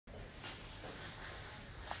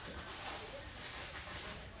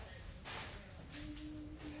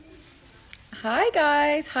Hi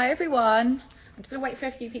guys, hi everyone. I'm just gonna wait for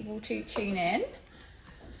a few people to tune in.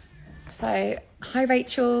 So, hi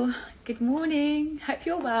Rachel, good morning. Hope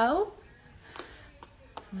you're well.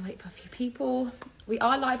 I'm gonna wait for a few people. We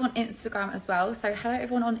are live on Instagram as well. So hello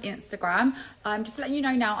everyone on Instagram. Just letting you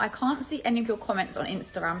know now, I can't see any of your comments on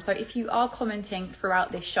Instagram. So if you are commenting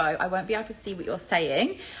throughout this show, I won't be able to see what you're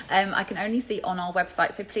saying. I can only see on our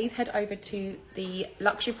website. So please head over to the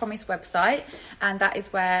Luxury Promise website. And that is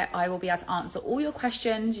where I will be able to answer all your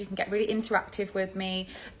questions. You can get really interactive with me,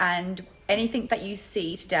 and anything that you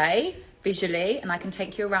see today visually, and I can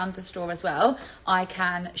take you around the store as well, I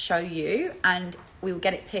can show you, and we will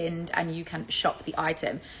get it pinned and you can shop the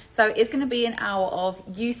item. So it's going to be an hour of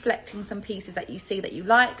you selecting some pieces that you see that you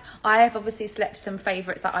like. I have obviously selected some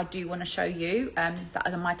favorites that I do want to show you, that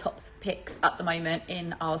are my top picks at the moment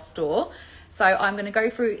in our store. So I'm going to go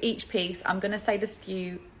through each piece. I'm going to say the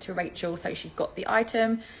SKU to Rachel so she's got the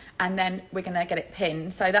item, and then we're going to get it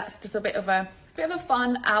pinned. So that's just a bit of a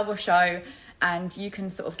fun hour show, and you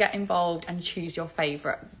can sort of get involved and choose your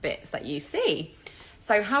favorite bits that you see.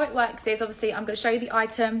 So how it works is, obviously I'm going to show you the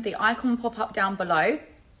item, the icon will pop up down below.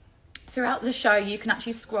 Throughout the show, you can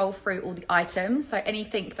actually scroll through all the items. So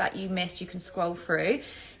anything that you missed, you can scroll through.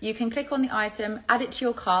 You can click on the item, add it to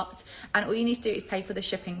your cart, and all you need to do is pay for the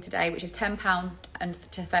shipping today, which is £10 and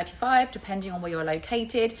to £35, depending on where you're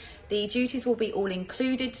located. The duties will be all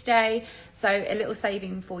included today, so a little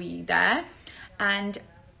saving for you there. And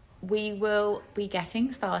we will be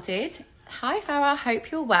getting started. Hi Farah, hope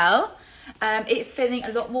you're well. It's feeling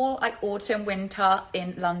a lot more like autumn, winter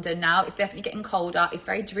in London now. It's definitely getting colder. It's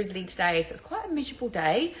very drizzly today, so it's quite a miserable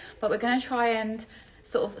day, but we're going to try and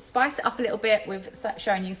sort of spice it up a little bit with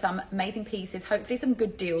showing you some amazing pieces, hopefully some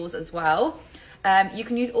good deals as well. You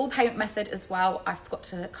can use all payment method as well. I forgot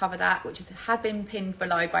to cover that, which has been pinned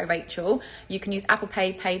below by Rachel. You can use Apple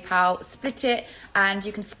Pay, PayPal, split it, and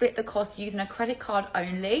you can split the cost using a credit card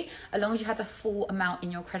only, as long as you have the full amount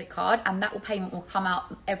in your credit card, and that payment will come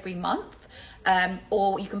out every month.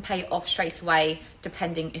 Or you can pay it off straight away,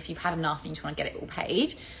 depending if you've had enough and you just want to get it all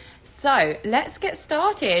paid. So let's get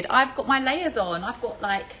started. I've got my layers on. I've got,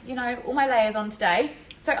 like, you know, all my layers on today.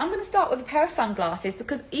 So I'm going to start with a pair of sunglasses,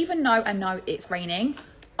 because even though I know it's raining,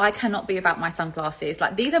 I cannot be without my sunglasses.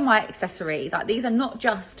 Like, these are my accessory. Like, these are not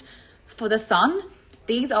just for the sun.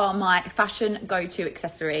 These are my fashion go-to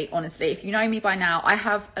accessory, honestly. If you know me by now, I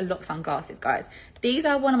have a lot of sunglasses, guys. These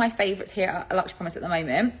are one of my favorites here at Luxury Promise at the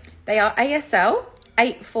moment. They are ASL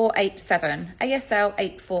 8487. ASL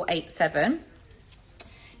 8487.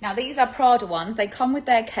 Now, these are Prada ones. They come with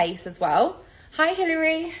their case as well. Hi,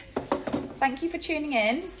 Hilary. Thank you for tuning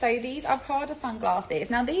in. So these are Prada sunglasses.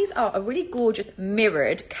 Now, these are a really gorgeous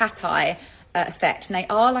mirrored cat eye effect, and they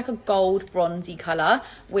are like a gold bronzy color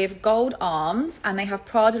with gold arms, and they have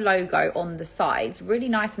Prada logo on the sides. Really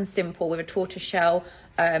nice and simple with a tortoise shell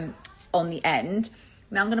on the end.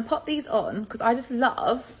 Now I'm going to pop these on because I just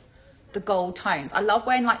love the gold tones. I love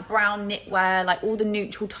wearing like brown knitwear, like all the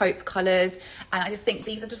neutral taupe colors, and I just think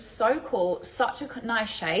these are just so cool. Such a nice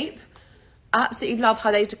shape. Absolutely love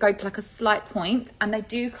how they go to like a slight point, and they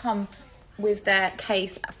do come with their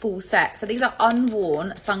case full set. So these are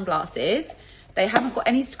unworn sunglasses. They haven't got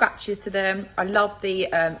any scratches to them. I love these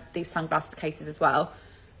sunglasses cases as well.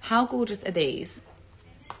 How gorgeous are these?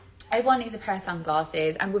 Everyone needs a pair of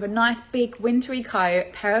sunglasses, and with a nice big wintry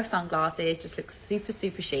coat, pair of sunglasses just looks super,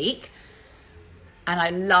 super chic. And I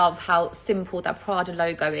love how simple that Prada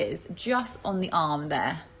logo is just on the arm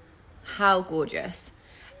there. How gorgeous.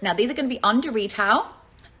 Now, these are going to be under retail.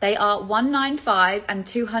 They are $195 and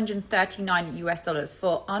 $239 US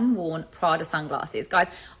for unworn Prada sunglasses. Guys,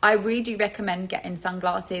 I really do recommend getting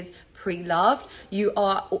sunglasses pre-loved. You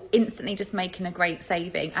are instantly just making a great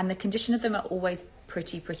saving, and the condition of them are always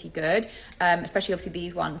pretty good, especially obviously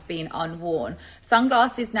these ones being unworn.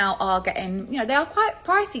 Sunglasses now are getting, you know, they are quite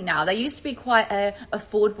pricey now. They used to be quite a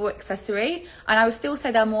affordable accessory, and I would still say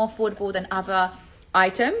they're more affordable than other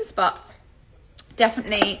items, but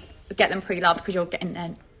definitely get them pre-loved because you're getting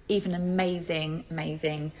an even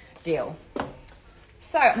amazing deal.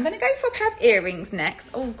 So I'm going to go for a pair of earrings next.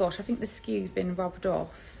 Oh gosh, I think the SKU's been rubbed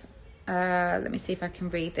off. Let me see if I can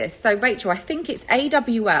read this. So Rachel, I think it's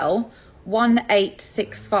AWL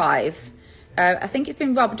 1865. I think it's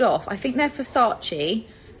been rubbed off. I think they're Versace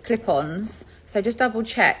clip-ons. So just double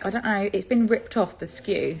check. I don't know, it's been ripped off the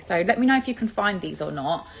SKU. So let me know if you can find these or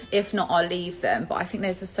not. If not, I'll leave them. But I think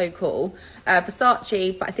these are so cool.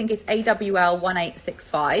 Versace, but I think it's AWL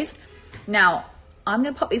 1865. Now, I'm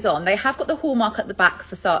going to pop these on. They have got the hallmark at the back,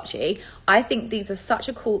 Versace. I think these are such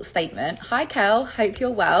a cool statement. Hi, Kel. Hope you're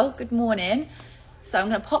well. Good morning. So I'm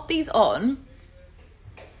going to pop these on.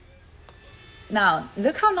 Now,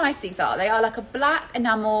 look how nice these are. They are like a black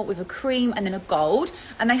enamel with a cream and then a gold.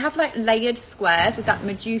 And they have like layered squares with that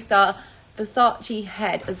Medusa Versace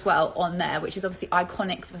head as well on there, which is obviously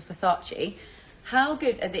iconic for Versace. How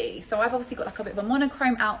good are these? So I've obviously got like a bit of a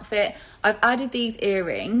monochrome outfit. I've added these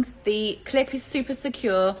earrings. The clip is super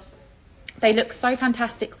secure. They look so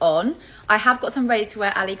fantastic on. I have got some ready to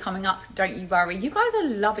wear Ali coming up, don't you worry. You guys are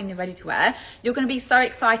loving the ready to wear. You're going to be so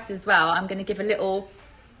excited as well. I'm going to give a little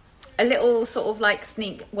sort of like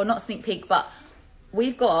not sneak peek, but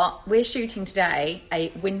we're shooting today a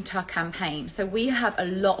winter campaign. So we have a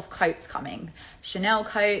lot of coats coming, Chanel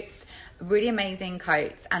coats, really amazing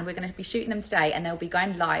coats, and we're going to be shooting them today and they'll be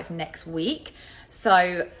going live next week.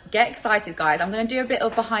 So get excited, guys. I'm going to do a bit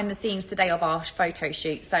of behind the scenes today of our photo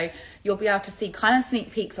shoot. So you'll be able to see kind of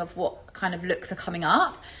sneak peeks of what kind of looks are coming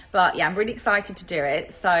up. But yeah, I'm really excited to do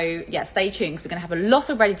it. So yeah, stay tuned because we're going to have a lot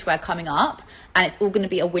of ready to wear coming up and it's all going to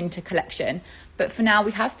be a winter collection. But for now,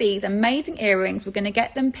 we have these amazing earrings. We're going to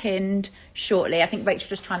get them pinned shortly. I think Rachel's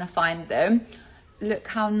just trying to find them. Look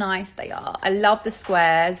how nice they are. I love the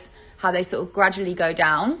squares, how they sort of gradually go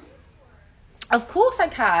down. Of course I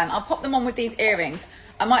can. I'll pop them on with these earrings.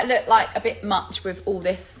 I might look like a bit much with all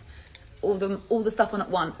the stuff on at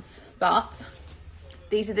once, but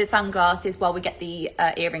these are the sunglasses while we get the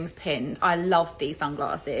earrings pinned. I love these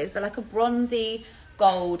sunglasses. They're like a bronzy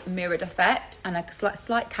gold mirrored effect and like a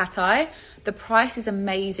slight cat eye. The price is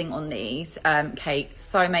amazing on these, Kate,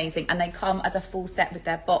 so amazing. And they come as a full set with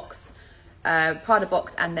their box, Prada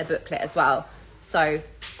box and their booklet as well. So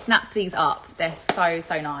snap these up. They're so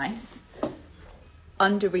nice.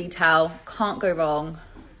 Under retail, can't go wrong.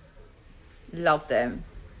 Love them.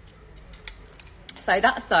 So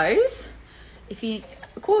that's those. If you,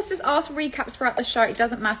 of course, just ask for recaps throughout the show. It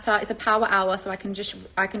doesn't matter. It's a power hour, so I can just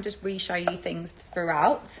re-show you things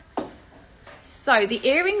throughout. So the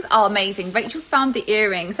earrings are amazing. Rachel's found the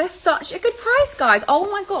earrings. They're such a good price, guys. Oh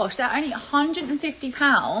my gosh, they're only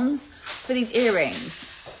 £150 for these earrings.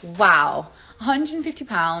 Wow,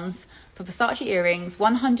 £150 for Versace earrings,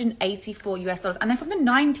 $184 US, and they're from the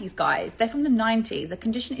 90s, guys. They're from the 90s. The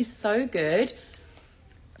condition is so good.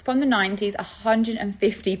 From the 90s,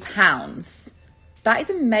 £150. That is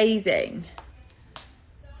amazing.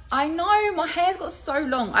 I know, my hair's got so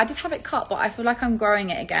long. I did have it cut, but I feel like I'm growing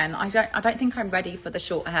it again. I don't think I'm ready for the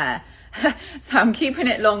short hair. So I'm keeping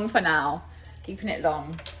it long for now. Keeping it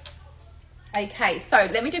long. Okay, so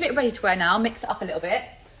let me do a bit of ready to wear now, mix it up a little bit.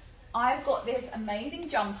 I've got this amazing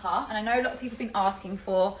jumper, and I know a lot of people have been asking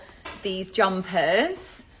for these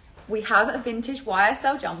jumpers. We have a vintage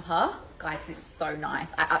YSL jumper. Guys, it's so nice.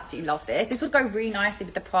 I absolutely love this. This would go really nicely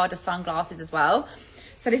with the Prada sunglasses as well.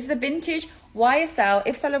 So this is a vintage YSL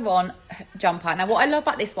Yves Saint Laurent jumper. Now, what I love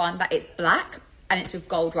about this one, that it's black and it's with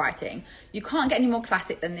gold writing. You can't get any more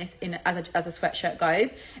classic than this as a sweatshirt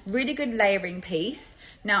goes. Really good layering piece.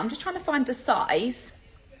 Now, I'm just trying to find the size.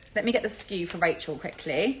 Let me get the SKU for Rachel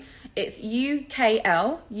quickly. It's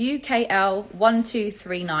UKL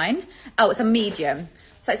 1239. Oh, it's a medium.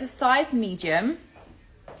 So it's a size medium.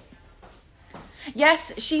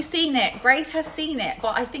 Yes, she's seen it. Grace has seen it,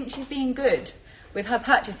 but I think she's being good with her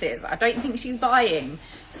purchases. I don't think she's buying.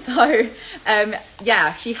 So,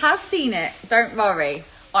 yeah, she has seen it. Don't worry.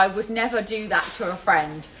 I would never do that to a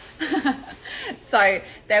friend. So,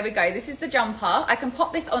 there we go. This is the jumper. I can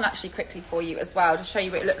pop this on actually quickly for you as well to show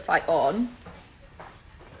you what it looks like on.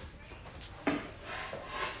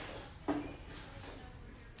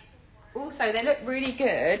 Also, they look really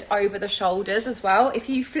good over the shoulders as well. If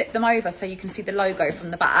you flip them over so you can see the logo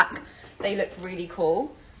from the back, they look really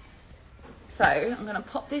cool. So I'm going to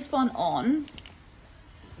pop this one on.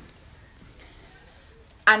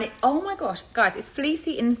 And it, oh my gosh, guys, it's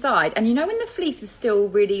fleecy inside. And you know when the fleece is still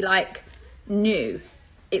really like new,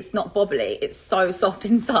 it's not bobbly, it's so soft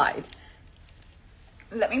inside.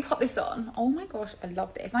 Let me pop this on. Oh my gosh, I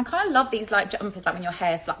love this. And I kind of love these like jumpers, like when your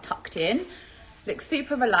hair's like tucked in. Looks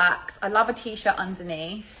super relaxed. I love a t-shirt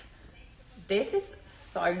underneath. This is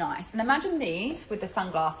so nice. And imagine these with the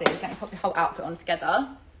sunglasses. Let me put the whole outfit on together.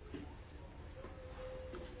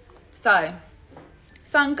 So,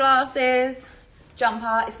 sunglasses,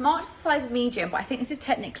 jumper. It's marked size medium, but I think this is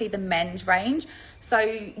technically the men's range. So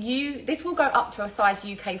this will go up to a size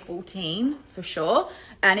UK 14 for sure.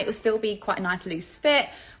 And it will still be quite a nice loose fit,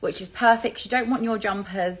 which is perfect. You don't want your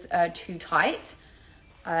jumpers too tight.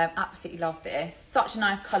 Absolutely love this. Such a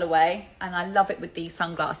nice colorway, and I love it with these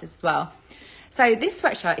sunglasses as well. So this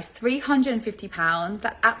sweatshirt is £350.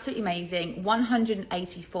 That's absolutely amazing.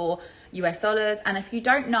 $184 US dollars. And if you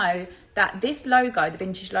don't know that this logo, the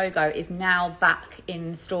vintage logo, is now back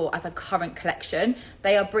in store as a current collection.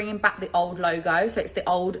 They are bringing back the old logo, so it's the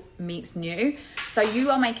old meets new. So you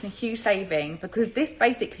are making a huge saving, because this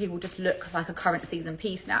basically will just look like a current season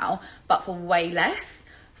piece now, but for way less.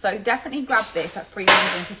 So definitely grab this at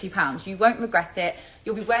 £350. You won't regret it.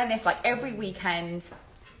 You'll be wearing this like every weekend,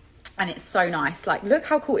 and it's so nice. Like, look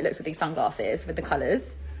how cool it looks with these sunglasses, with the colours.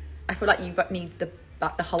 I feel like you need the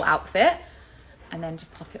whole outfit. And then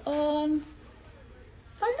just pop it on.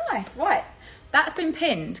 So nice. Right, that's been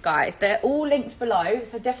pinned, guys. They're all linked below,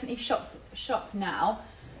 so definitely shop now.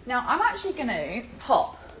 Now I'm actually gonna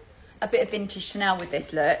pop a bit of vintage Chanel with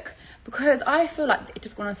this look, because I feel like I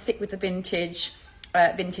just want to stick with the vintage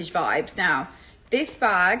vibes. Now this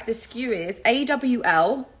bag, the SKU is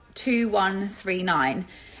AWL 2139.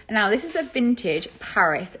 Now this is a vintage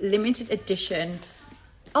Paris limited edition.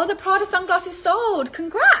 Oh, the Prada sunglasses sold.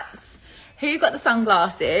 Congrats. Who got the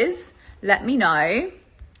sunglasses? Let me know.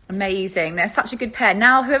 Amazing. They're such a good pair.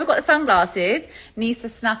 Now, whoever got the sunglasses needs to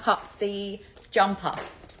snap up the jumper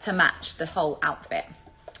to match the whole outfit.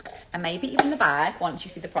 And maybe even the bag once you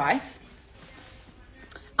see the price.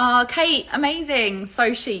 Oh, Kate, amazing.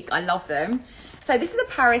 So chic. I love them. So this is a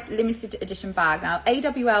Paris limited edition bag. Now,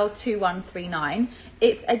 AWL 2139.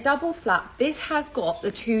 It's a double flap. This has got the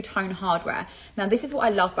two-tone hardware. Now, this is what I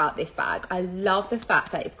love about this bag. I love the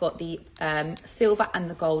fact that it's got the silver and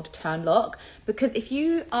the gold turn lock, because if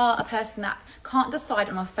you are a person that can't decide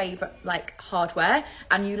on a favorite like hardware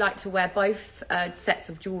and you like to wear both sets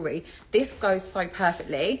of jewelry, this goes so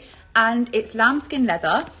perfectly. And it's lambskin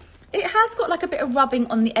leather. It has got like a bit of rubbing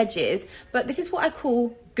on the edges, but this is what I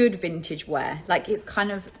call good vintage wear. Like, it's kind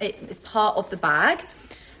of, it's part of the bag.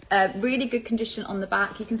 Really good condition on the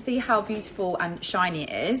back. You can see how beautiful and shiny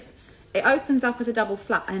it is. It opens up as a double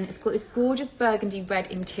flap, and it's got this gorgeous burgundy red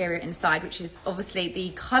interior inside, which is obviously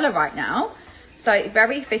the color right now. So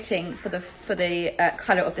very fitting for the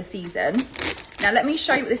color of the season. Now let me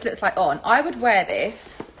show you what this looks like on. I would wear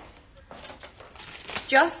this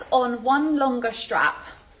just on one longer strap,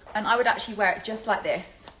 and I would actually wear it just like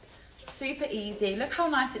this. Super easy. Look how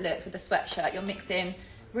nice it looks with the sweatshirt. You're mixing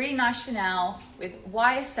really nice Chanel with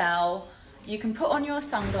YSL. You can put on your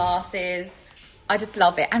sunglasses. I just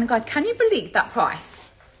love it. And guys, can you believe that price?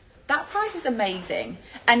 That price is amazing.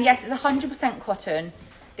 And yes, it's 100% cotton,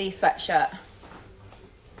 the sweatshirt.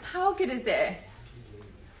 How good is this?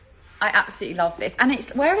 I absolutely love this. And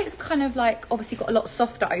it's where it's kind of like obviously got a lot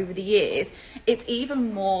softer over the years, it's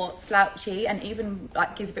even more slouchy and even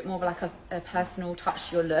like gives a bit more of like a personal touch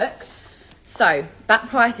to your look. So that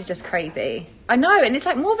price is just crazy. I know, and it's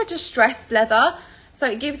like more of a distressed leather, so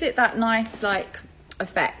it gives it that nice like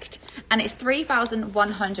effect. And it's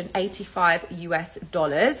 $3,185 US,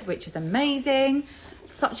 which is amazing.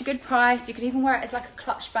 Such a good price. You could even wear it as like a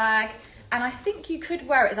clutch bag, and I think you could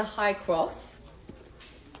wear it as a high cross.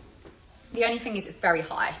 The only thing is it's very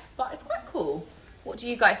high, but it's quite cool. What do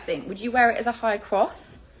you guys think? Would you wear it as a high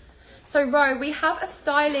cross? So Ro, we have a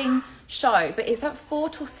styling show, but it's at 4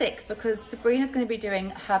 till 6 because Sabrina's going to be doing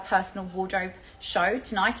her personal wardrobe show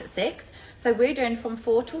tonight at 6. So we're doing from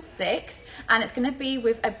 4 till 6, and it's going to be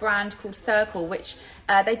with a brand called Circle, which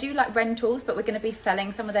they do like rentals, but we're going to be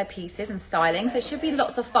selling some of their pieces and styling. So it should be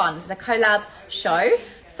lots of fun. It's a collab show.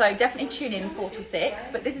 So definitely tune in 4 till 6,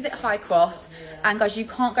 but this is at high cross. And guys, you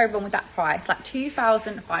can't go wrong with that price, like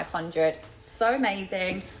 $2,500. So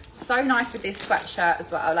amazing. So nice with this sweatshirt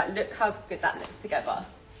as well. Like, look how good that looks together.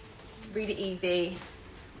 Really easy.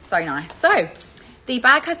 So nice. So the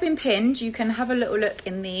bag has been pinned. You can have a little look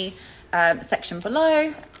in the section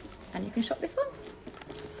below, and you can shop this one.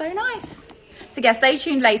 So nice. So yeah, stay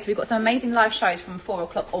tuned later. We've got some amazing live shows from 4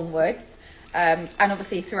 o'clock onwards, and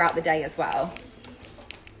obviously throughout the day as well.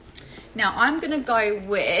 Now I'm gonna go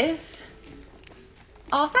with,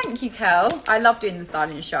 oh, thank you, Kel. I love doing the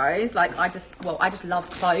styling shows. Like, I just love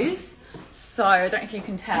clothes. So I don't know if you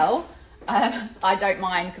can tell. I don't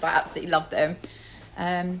mind because I absolutely love them.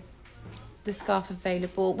 The scarf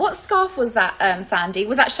available. What scarf was that, Sandy?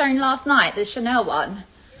 Was that shown last night, the Chanel one?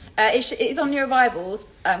 It's on New Arrivals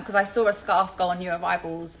because I saw a scarf go on New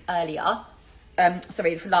Arrivals earlier.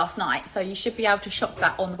 Sorry, for last night. So you should be able to shop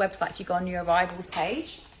that on the website if you go on New Arrivals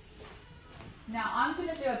page. Now I'm going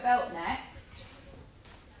to do a belt next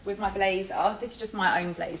with my blazer. This is just my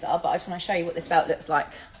own blazer, but I just want to show you what this belt looks like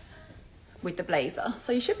with the blazer.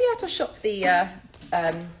 So you should be able to shop the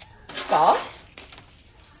scarf.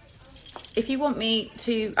 If you want me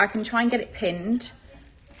to, I can try and get it pinned.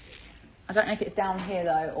 I don't know if it's down here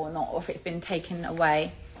though or not, or if it's been taken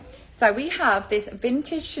away. So we have this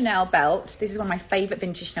vintage Chanel belt. This is one of my favorite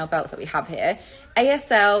vintage Chanel belts that we have here.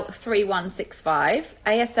 ASL 3165,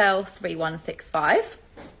 ASL 3165.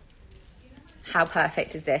 How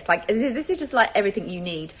perfect is this? Like, this is just like everything you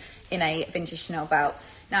need in a vintage Chanel belt.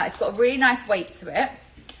 Now, it's got a really nice weight to it.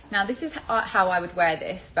 Now, this is how I would wear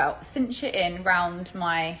this belt. Cinch it in round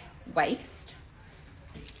my waist.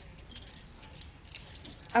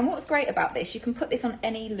 And what's great about this, you can put this on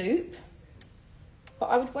any loop, but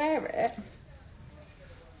I would wear it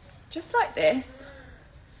just like this,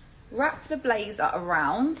 wrap the blazer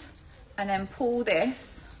around, and then pull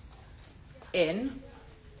this in,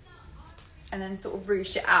 and then sort of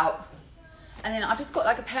ruche it out. And then I've just got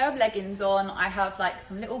like a pair of leggings on. I have like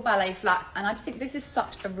some little ballet flats, and I just think this is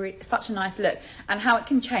such a nice look, and how it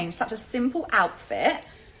can change such a simple outfit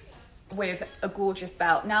with a gorgeous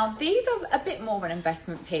belt. Now, these are a bit more of an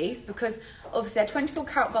investment piece because obviously they're 24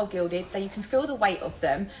 karat gold gilded, that you can feel the weight of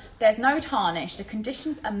them. There's no tarnish, the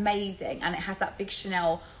condition's amazing, and it has that big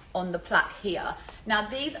Chanel on the plaque here. Now,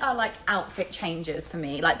 these are like outfit changers for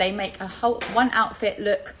me. Like, they make a whole one outfit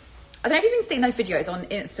look. I don't know if you've been seeing those videos on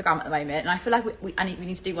Instagram at the moment, and I feel like we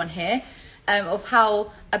need to do one here of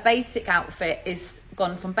how a basic outfit is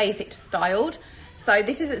gone from basic to styled. So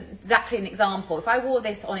this is exactly an example. If I wore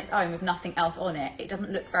this on its own with nothing else on it, it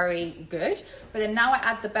doesn't look very good. But then now I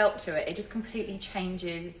add the belt to it, it just completely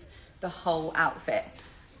changes the whole outfit.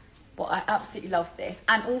 But I absolutely love this.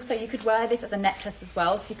 And also you could wear this as a necklace as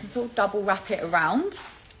well, so you can sort of double wrap it around,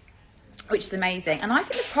 which is amazing. And I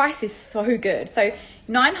think the price is so good. So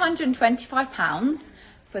 £925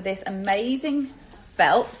 for this amazing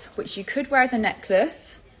belt, which you could wear as a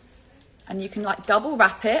necklace, and you can like double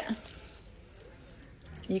wrap it.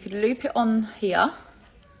 You could loop it on here.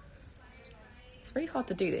 It's really hard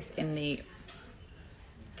to do this in the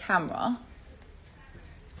camera.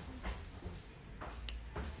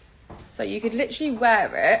 So you could literally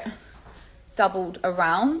wear it doubled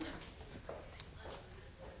around,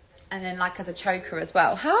 and then like as a choker as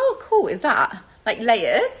well. How cool is that? Like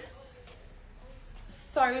layered.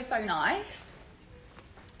 So nice.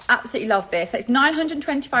 Absolutely love this. So it's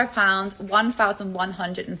 £925,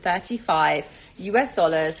 1,135 US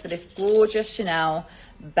dollars for this gorgeous Chanel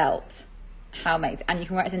belt. How amazing. And you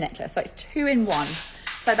can wear it as a necklace. So it's 2 in 1.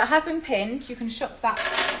 So that has been pinned. You can shop that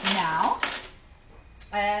now.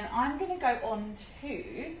 I'm going to go on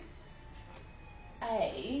to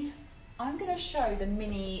I'm going to show the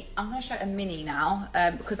mini. I'm going to show a mini now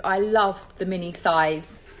because I love the mini size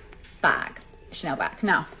bag, Chanel bag.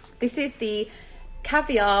 Now, this is the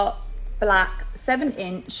Caviar black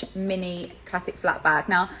 7-inch mini classic flat bag.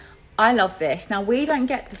 Now, I love this. Now, we don't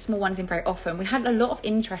get the small ones in very often. We had a lot of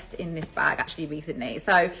interest in this bag actually recently.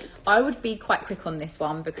 So I would be quite quick on this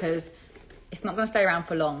one because it's not going to stay around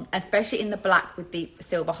for long, especially in the black with the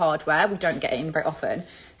silver hardware. We don't get it in very often.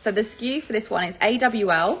 So the SKU for this one is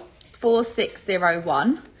AWL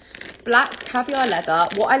 4601. Black caviar leather.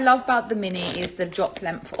 What I love about the mini is the drop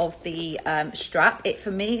length of the strap.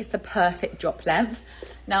 For me, it's the perfect drop length.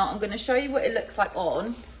 Now, I'm going to show you what it looks like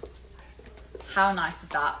on. How nice is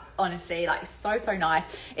that? Honestly, like so nice.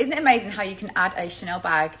 Isn't it amazing how you can add a Chanel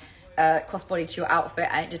bag crossbody to your outfit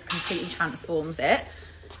and it just completely transforms it?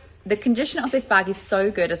 The condition of this bag is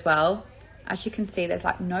so good as well. As you can see, there's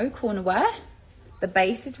like no corner wear. The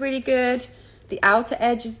base is really good. The outer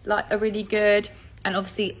edges are really good. And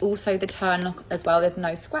obviously also the turn lock as well. There's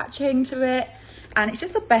no scratching to it, and it's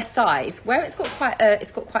just the best size. Where it's got quite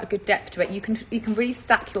a good depth to it. You can really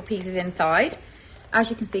stack your pieces inside.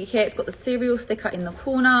 As you can see here, it's got the cereal sticker in the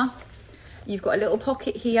corner. You've got a little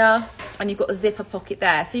pocket here, and you've got a zipper pocket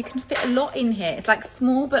there, so you can fit a lot in here. It's like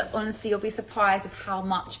small, but honestly, you'll be surprised with how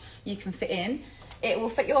much you can fit in. It will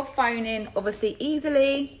fit your phone in obviously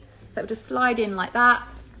easily, so it will just slide in like that,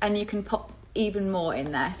 and you can pop even more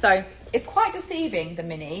in there. So it's quite deceiving, the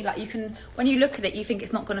mini. Like, you can, when you look at it, you think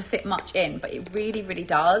it's not going to fit much in, but it really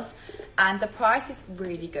does. And the price is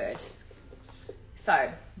really good.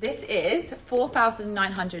 So this is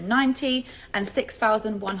 $4,990 and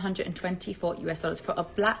 $6,124 US dollars for a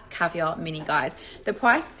black caviar mini, guys. The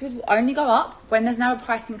prices will only go up when there's now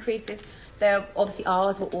price increases. There obviously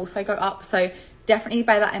ours will also go up. So definitely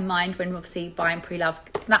bear that in mind when obviously buying pre-love.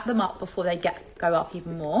 Snap them up before they go up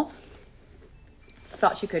even more.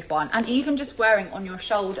 Such a good one. And even just wearing on your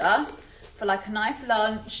shoulder for like a nice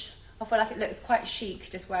lunch, I feel like it looks quite chic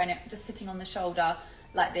just wearing it, just sitting on the shoulder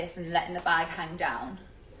like this and letting the bag hang down.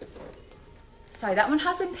 So that one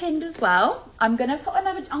has been pinned as well. I'm gonna put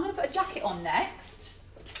a jacket on next.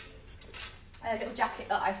 A little jacket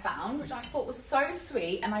that I found, which I thought was so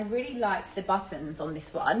sweet, and I really liked the buttons on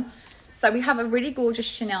this one. So we have a really gorgeous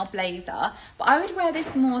Chanel blazer, but I would wear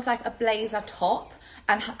this more as like a blazer top,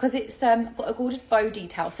 and because it's got a gorgeous bow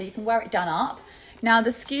detail, so you can wear it done up. Now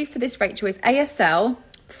the SKU for this, Rachel, is ASL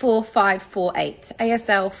 4548.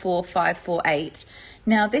 ASL 4548.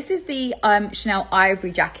 Now this is the Chanel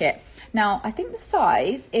Ivory jacket. Now I think the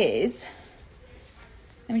size is,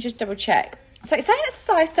 let me just double check. So it's saying it's a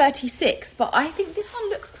size 36, but I think this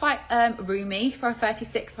one looks quite roomy for a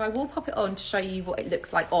 36. So I will pop it on to show you what it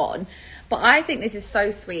looks like on. But I think this is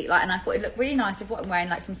so sweet. Like, and I thought it looked really nice with what I'm wearing,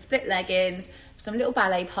 like some split leggings, some little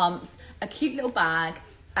ballet pumps, a cute little bag,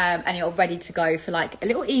 and you're ready to go for like a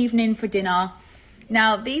little evening for dinner.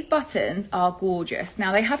 Now these buttons are gorgeous.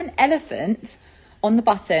 Now they have an elephant on the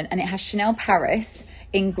button, and it has Chanel Paris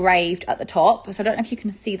engraved at the top. So I don't know if you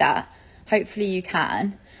can see that. Hopefully you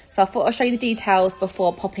can. So I thought I'll show you the details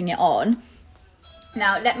before popping it on.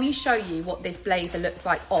 Now let me show you what this blazer looks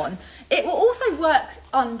like on. It will also work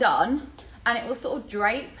undone, and it will sort of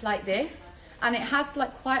drape like this, and it has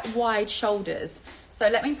like quite wide shoulders. So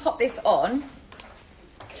let me pop this on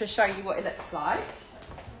to show you what it looks like.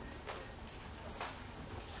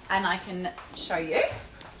 And I can show you.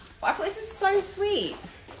 But I thought this is so sweet.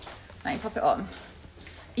 Let me pop it on.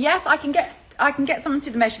 Yes, I can get someone to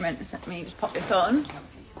do the measurements. Let me just pop this on.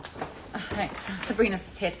 Oh, thanks.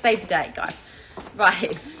 Sabrina's here to save the day, guys.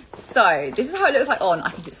 Right. So this is how it looks like on. I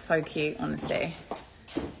think it's so cute, honestly.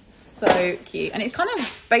 So cute. And it's kind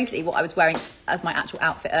of basically what I was wearing as my actual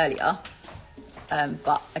outfit earlier.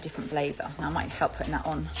 But a different blazer. Now I might help putting that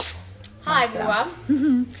on. Hi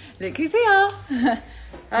everyone. Look who's here.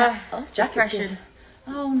 Jack Freshen.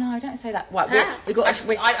 Oh no, don't say that. Right, we got. I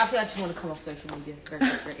think I just want to come off social media. Very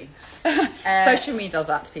pretty. Social media does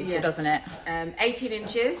that to people, doesn't it? 18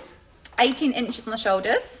 inches. 18 inches on the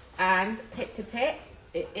shoulders. And pit to pit,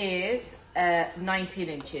 it is 19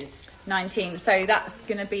 inches. 19. So that's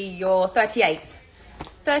going to be your 38.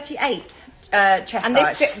 38 chest and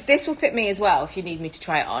size. This will fit me as well if you need me to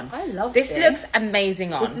try it on. I love this. This looks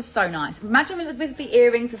amazing on. This is so nice. Imagine with the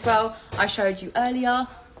earrings as well. I showed you earlier.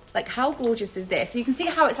 Like, how gorgeous is this? So you can see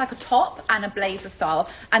how it's like a top and a blazer style,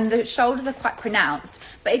 and the shoulders are quite pronounced,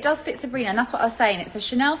 but it does fit Sabrina, and that's what I was saying. It's a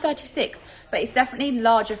Chanel 36, but it's definitely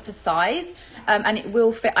larger for size, and it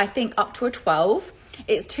will fit, I think, up to a 12.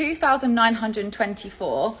 It's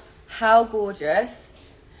 2,924. How gorgeous.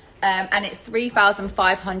 And it's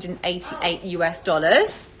 $3,588 US.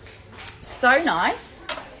 So nice.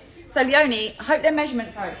 So Leonie, I hope their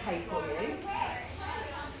measurements are okay for you.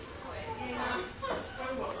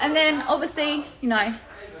 And then obviously, you know,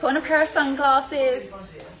 put on a pair of sunglasses,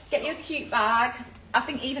 get you a cute bag. I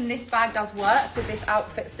think even this bag does work with this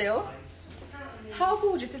outfit still. How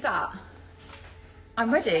gorgeous is that?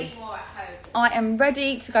 I'm ready. I am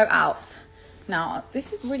ready to go out. Now,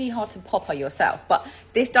 this is really hard to pop yourself, but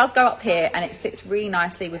this does go up here and it sits really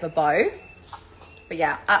nicely with a bow. But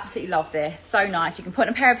yeah, absolutely love this. So nice. You can put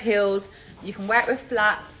on a pair of heels. You can wear it with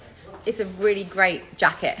flats. It's a really great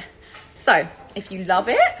jacket. So if you love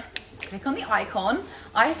it, click on the icon.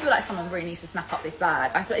 I feel like someone really needs to snap up this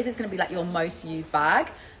bag. I feel like this is going to be like your most used bag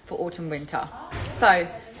for autumn winter. So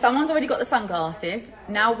someone's already got the sunglasses.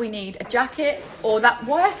 Now we need a jacket or that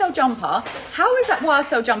YSL jumper. How is that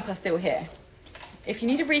YSL jumper still here? If you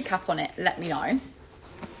need a recap on it, let me know.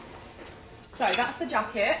 So that's the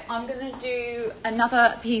jacket. I'm going to do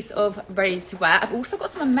another piece of ready to wear. I've also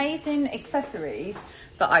got some amazing accessories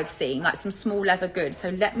that I've seen, like some small leather goods. So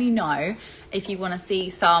let me know if you want to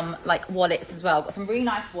see some like wallets as well. I've got some really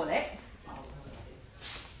nice wallets.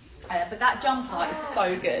 But that jumper is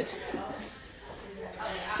so good.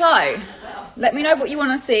 So let me know what you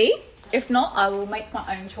want to see. If not, I will make my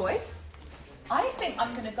own choice. I think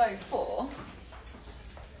I'm going to go for...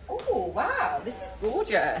 Oh, wow, this is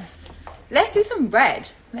gorgeous. Let's do some red.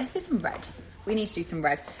 Let's do some red. We need to do some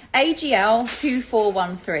red. AGL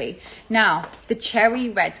 2413. Now, the cherry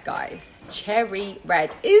red, guys. Cherry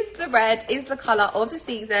red is the colour of the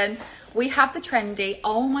season. We have the trendy.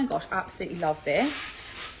 Oh my gosh, absolutely love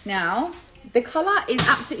this. Now, the colour is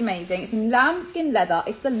absolutely amazing. It's in lambskin leather.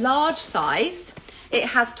 It's the large size. It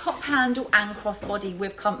has top handle and crossbody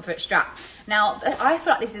with comfort strap. Now, I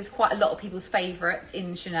feel like this is quite a lot of people's favourites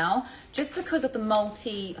in Chanel, just because of the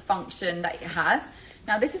multi-function that it has.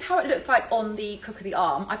 Now, this is how it looks like on the crook of the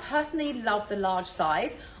arm. I personally love the large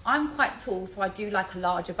size. I'm quite tall, so I do like a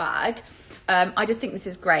larger bag. I just think this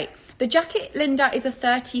is great. The jacket, Linda, is a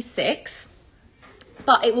 36,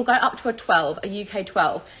 but it will go up to a 12, a UK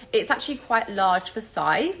 12. It's actually quite large for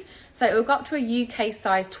size. So it will go up to a UK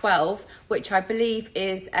size 12, which I believe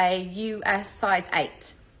is a US size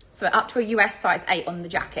 8. So up to a US size 8 on the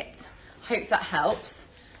jacket. Hope that helps.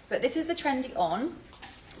 But this is the trendy on.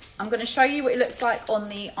 I'm going to show you what it looks like on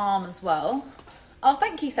the arm as well. Oh,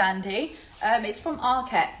 thank you, Sandy. It's from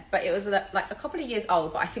Arket, but it was like a couple of years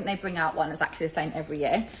old, but I think they bring out one exactly the same every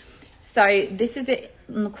year. So this is it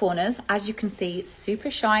on the corners. As you can see, it's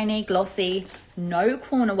super shiny, glossy, no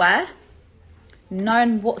corner wear,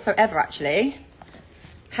 none whatsoever actually.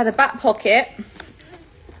 Has a back pocket,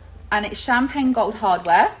 and it's champagne gold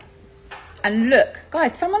hardware. And look,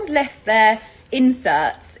 guys, someone's left their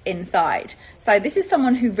inserts inside. So this is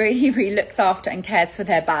someone who really, really looks after and cares for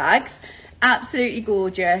their bags. Absolutely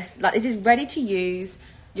gorgeous. Like, this is ready to use.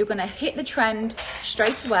 You're gonna hit the trend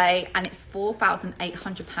straight away, and it's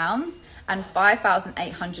 £4,800 and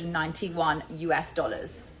 5,891 US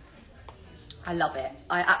dollars. I love it.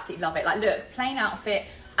 I absolutely love it. Like, look, plain outfit,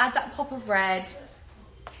 add that pop of red.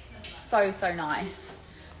 So, so nice.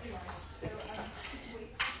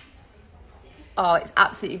 Oh, it's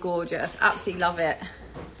absolutely gorgeous. Absolutely love it.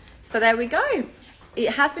 So there we go. It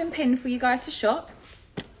has been pinned for you guys to shop.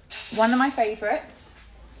 One of my favourites.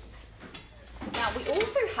 Now, we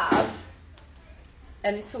also have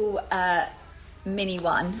a little mini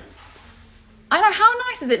one. I know, how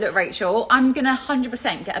nice does it look, Rachel? I'm going to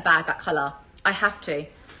 100% get a bag that colour. I have to.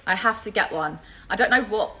 I have to get one. I don't know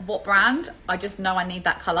what brand. I just know I need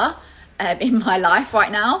that colour in my life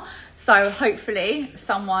right now. So hopefully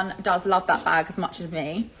someone does love that bag as much as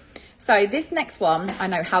me. So this next one, I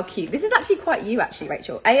know, how cute. This is actually quite you actually,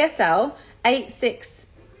 Rachel. ASL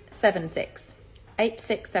 8676.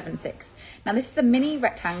 8676. Now this is the mini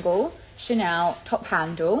rectangle Chanel top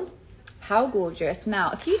handle. How gorgeous.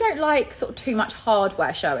 Now, if you don't like sort of too much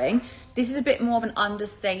hardware showing, this is a bit more of an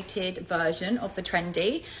understated version of the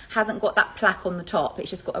trendy. Hasn't got that plaque on the top.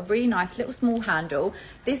 It's just got a really nice little small handle.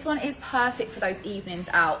 This one is perfect for those evenings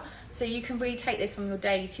out. So you can really take this from your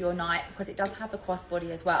day to your night, because it does have a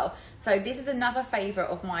crossbody as well. So this is another favourite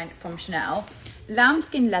of mine from Chanel.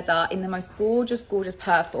 Lambskin leather in the most gorgeous, gorgeous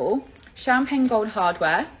purple. Champagne gold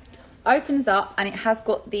hardware. Opens up, and it has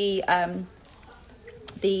got the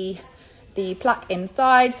plaque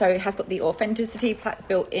inside, so it has got the authenticity plaque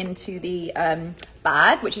built into the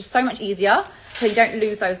bag, which is so much easier, so you don't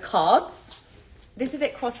lose those cards. This is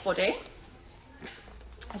it crossbody,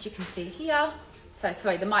 as you can see here. So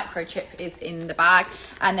sorry, the microchip is in the bag,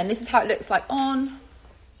 and then this is how it looks like on.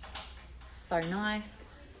 So nice.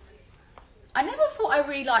 I never thought I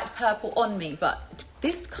really liked purple on me, but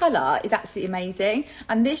this colour is absolutely amazing,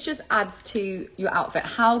 and this just adds to your outfit.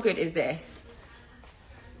 How good is this?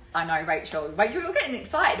 I know, Rachel, you're getting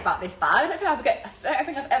excited about this bag. I don't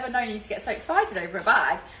think I've ever known you to get so excited over a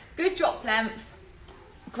bag. Good drop length,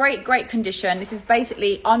 great condition. This is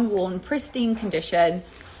basically unworn, pristine condition.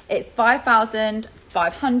 It's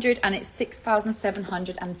 5,500 and it's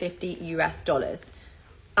 6,750 US dollars.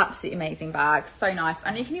 Absolutely amazing bag, so nice.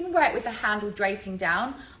 And you can even wear it with the handle draping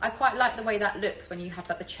down. I quite like the way that looks when you have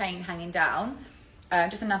the chain hanging down.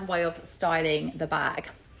 Just another way of styling the bag.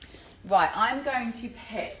 Right, I'm going to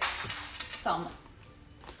pick some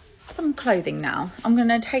clothing now. I'm going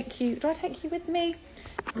to take you, do I take you with me?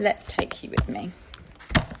 Let's take you with me.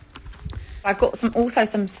 I've got also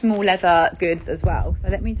some small leather goods as well. So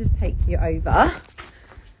let me just take you over.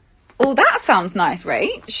 Oh, that sounds nice,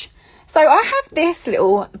 Rach. So I have this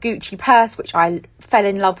little Gucci purse, which I fell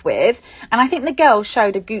in love with. And I think the girls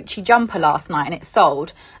showed a Gucci jumper last night and it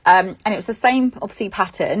sold. And it was the same, obviously,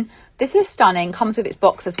 pattern. This is stunning, comes with its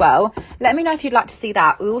box as well. Let me know if you'd like to see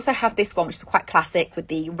that. We also have this one, which is quite classic with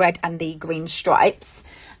the red and the green stripes.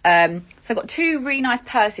 So I've got two really nice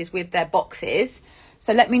purses with their boxes.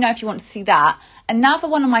 So let me know if you want to see that. Another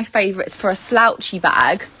one of my favourites for a slouchy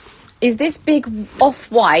bag is this big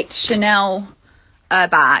off-white Chanel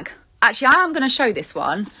bag. Actually, I am going to show this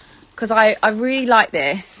one because I really like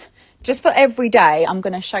this. Just for every day, I'm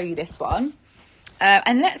going to show you this one.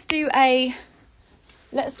 And let's do a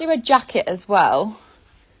jacket as well.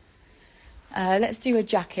 Let's do a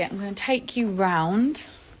jacket. I'm going to take you round.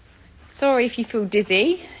 Sorry if you feel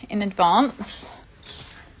dizzy in advance.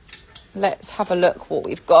 Let's have a look what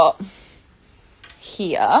we've got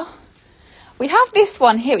here. We have this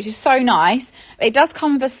one here, which is so nice. It does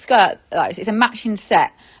come with a skirt. It's a matching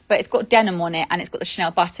set, but it's got denim on it and it's got the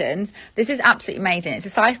Chanel buttons. This is absolutely amazing. It's a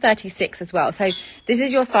size 36 as well. So this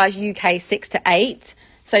is your size UK 6 to 8.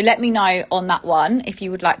 So let me know on that one if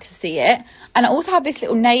you would like to see it. And I also have this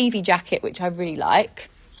little navy jacket, which I really like.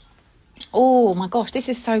 Oh my gosh, this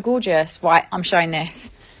is so gorgeous. Right, I'm showing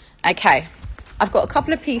this. Okay, I've got a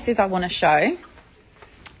couple of pieces I want to show.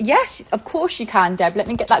 Yes, of course you can, Deb. Let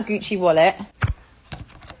me get that Gucci wallet.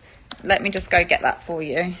 Let me just go get that for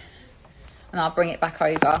you. And I'll bring it back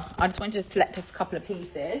over. I just wanted to select a couple of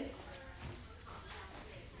pieces.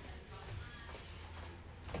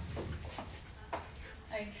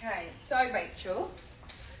 Okay, so Rachel,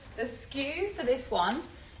 the SKU for this one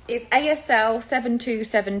is ASL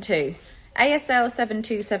 7272. ASL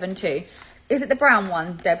 7272. Is it the brown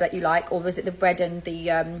one, Deb, that you like, or was it the red and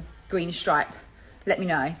the green stripe? Let me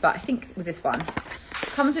know, but I think it was this one.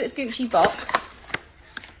 Comes with its Gucci box.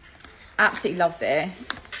 Absolutely love this.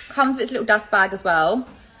 Comes with its little dust bag as well.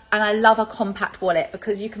 And I love a compact wallet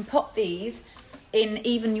because you can pop these in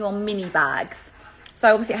even your mini bags.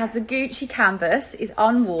 So obviously it has the Gucci canvas, is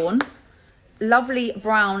unworn, lovely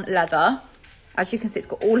brown leather. As you can see, it's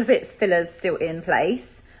got all of its fillers still in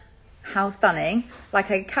place. How stunning. Like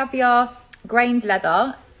a caviar grained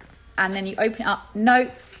leather, and then you open it up,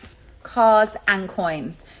 notes, cards and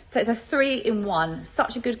coins. So it's a 3-in-1,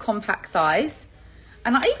 such a good compact size.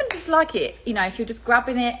 And I even just like it, you know, if you're just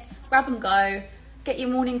grabbing it, grab and go, get your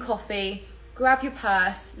morning coffee, grab your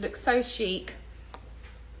purse, looks so chic.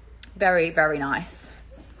 Very, very nice.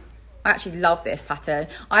 I actually love this pattern.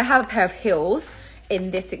 I have a pair of heels in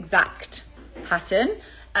this exact pattern,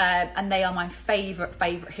 and they are my favorite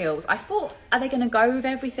heels. I thought, are they going to go with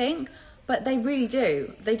everything? But they really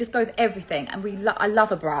do. They just go with everything, and I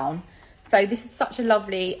love a brown. So this is such a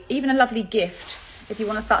lovely, even a lovely gift if you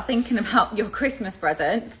want to start thinking about your Christmas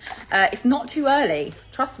presents. It's not too early,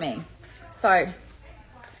 trust me. So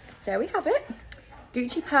there we have it.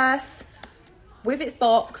 Gucci purse with its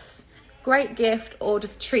box. Great gift, or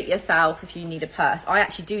just treat yourself if you need a purse. I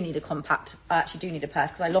actually do need a compact. I actually do need a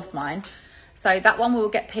purse because I lost mine. So that one will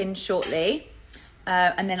get pinned shortly.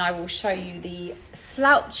 And then I will show you the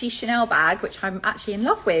slouchy Chanel bag, which I'm actually in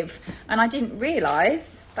love with. And I didn't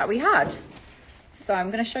realise that we had. So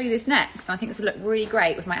I'm going to show you this next. And I think this will look really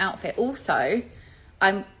great with my outfit. Also,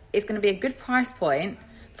 it's going to be a good price point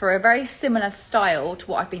for a very similar style to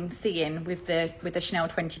what I've been seeing with the Chanel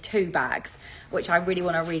 22 bags, which I really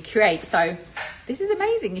want to recreate. So this is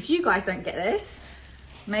amazing. If you guys don't get this,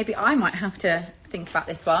 maybe I might have to think about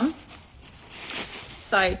this one.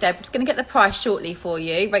 So Deb, just going to get the price shortly for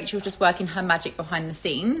you. Rachel's just working her magic behind the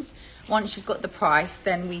scenes. Once she's got the price,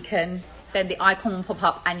 then the icon will pop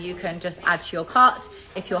up and you can just add to your cart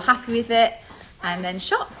if you're happy with it, and then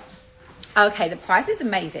shop. Okay, the price is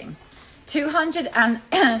amazing.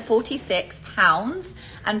 £246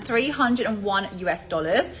 and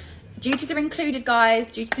 $301. Duties are included,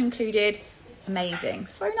 guys. Duties are included. Amazing.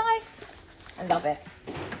 So nice. I love it.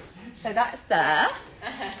 So that's there.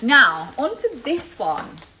 Now, onto this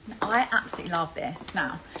one. I absolutely love this.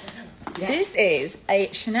 Now, this is a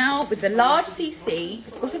Chanel with the large CC.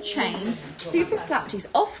 It's got a chain, super slouchy. It's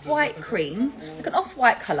off-white cream, like an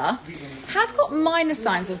off-white colour. Has got minor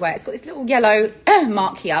signs of wear. It's got this little yellow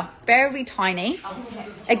mark here, very tiny.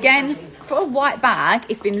 Again, for a white bag,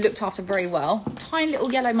 it's been looked after very well. Tiny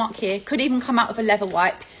little yellow mark here. Could even come out with a leather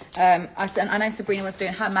wipe. I know Sabrina was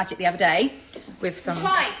doing her magic the other day with some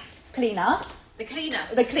cleaner. The cleaner.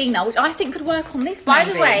 The cleaner, which I think could work on this. By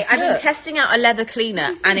the way, I've been testing out a leather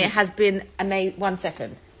cleaner and it has been amazing. 1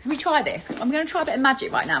 second. Can we try this? I'm going to try a bit of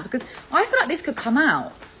magic right now because I feel like this could come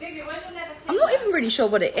out. Baby, where's your leather cleaner? I'm not even really sure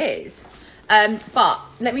what it is. But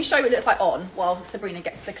let me show you what it looks like on while Sabrina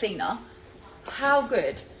gets the cleaner. How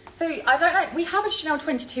good. So I don't know. We have a Chanel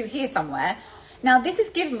 22 here somewhere. Now this is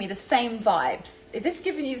giving me the same vibes. Is this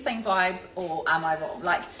giving you the same vibes or am I wrong?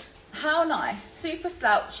 Like, how nice. Super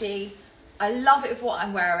slouchy. I love it with what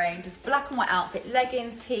I'm wearing. Just black and white outfit,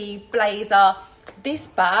 leggings, tee, blazer. This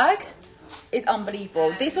bag is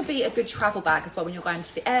unbelievable. This will be a good travel bag as well when you're going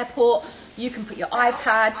to the airport. You can put your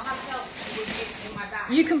iPad.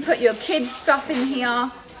 You can put your kids' stuff in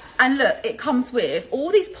here. And look, it comes with all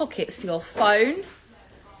these pockets for your phone.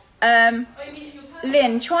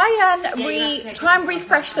 Lynn, try and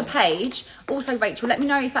refresh the page. Also, Rachel, let me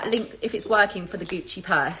know if that link, if it's working for the Gucci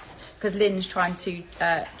purse, because Lynn's trying to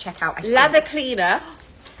check out. Leather cleaner.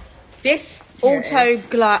 This Auto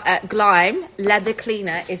Glime leather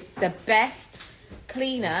cleaner is the best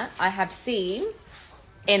cleaner I have seen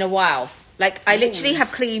in a while. Like, I literally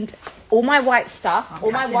have cleaned all my white stuff,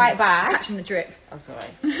 all my white bags. Catching the drip. Oh, sorry.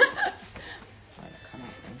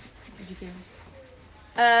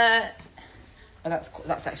 Oh,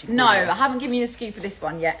 that's actually no, I haven't given you the scoop for this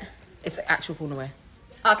one yet. It's actual corner wear.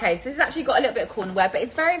 Okay, so this has actually got a little bit of corner wear, but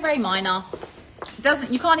it's very, very minor.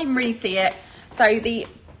 You can't even really see it. So the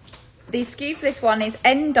scoop for this one is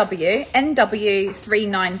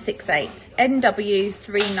NW3968.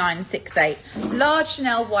 NW3968. Large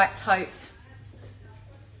Chanel white tote.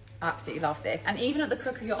 I absolutely love this. And even at the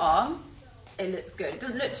crook of your arm, it looks good. It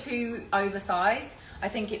doesn't look too oversized. I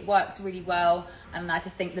think it works really well, and I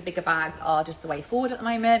just think the bigger bags are just the way forward at the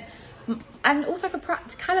moment. And also for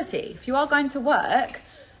practicality, if you are going to work,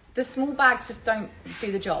 the small bags just don't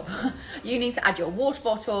do the job. You need to add your water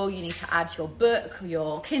bottle, you need to add your book,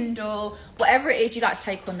 your Kindle, whatever it is you like to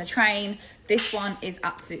take on the train. This one is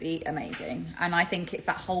absolutely amazing. And I think it's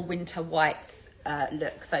that whole winter whites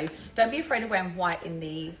look. So don't be afraid of wearing white in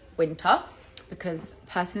the winter, because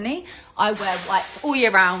personally, I wear whites all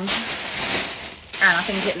year round and I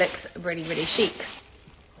think it looks really, really chic.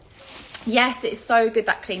 Yes, it's so good,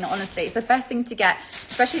 that cleaner, honestly. It's the best thing to get,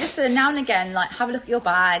 especially just now and again, like have a look at your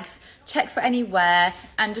bags, check for any wear,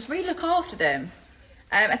 and just really look after them.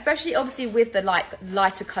 Especially obviously with the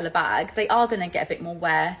lighter colour bags, they are going to get a bit more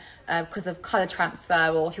wear because of colour transfer,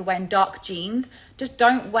 or if you're wearing dark jeans, just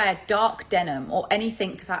don't wear dark denim or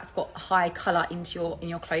anything that's got high colour in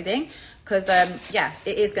your clothing, because yeah,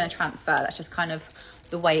 it is going to transfer. That's just kind of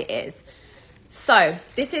the way it is. So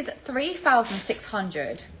this is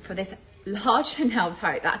 $3,600 for this large Chanel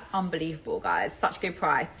tote. That's unbelievable, guys. Such a good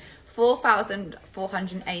price.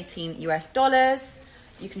 $4,418 US.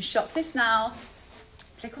 You can shop this now.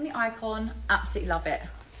 Click on the icon. Absolutely love it.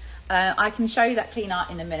 I can show you that cleaner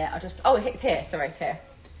in a minute. It's here. Sorry, it's here.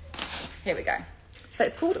 Here we go. So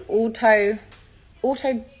it's called Auto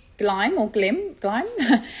Glime or Glime,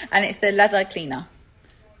 and it's the leather cleaner.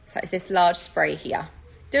 So it's this large spray here.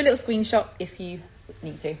 Do a little screenshot if you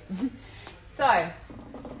need to. So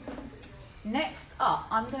next up,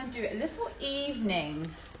 I'm going to do a little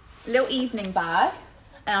evening bag,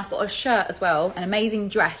 and I've got a shirt as well, an amazing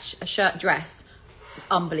dress, a shirt dress. It's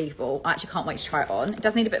unbelievable. I actually can't wait to try it on. It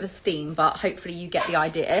does need a bit of a steam, but hopefully you get the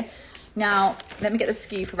idea. Now, let me get the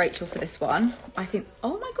SKU for Rachel for this one. I think,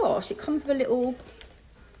 oh my gosh, it comes with a little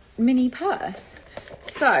mini purse.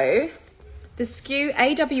 So the SKU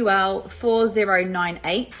AWL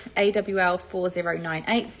 4098, AWL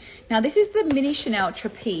 4098. Now this is the mini Chanel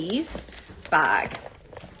trapeze bag.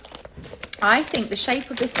 I think the shape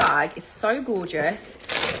of this bag is so gorgeous.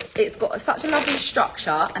 It's got such a lovely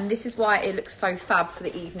structure, and this is why it looks so fab for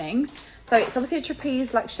the evenings. So it's obviously a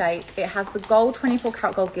trapeze-like shape. It has the gold 24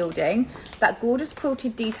 karat gold gilding, that gorgeous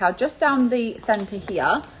quilted detail just down the center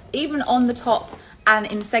here, even on the top and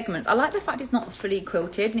in segments. I like the fact it's not fully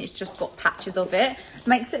quilted and it's just got patches of it.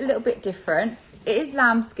 Makes it a little bit different. It is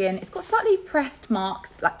lambskin. It's got slightly pressed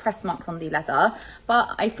marks on the leather,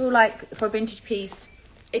 but I feel like for a vintage piece,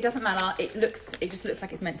 it doesn't matter. It just looks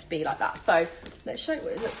like it's meant to be like that. So let's show you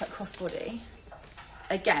what it looks like crossbody.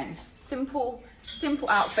 Again, simple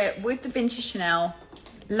outfit with the vintage Chanel.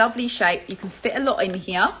 Lovely shape. You can fit a lot in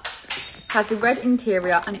here. Has the red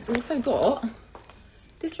interior, and it's also got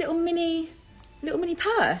this little mini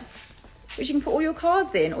purse, which you can put all your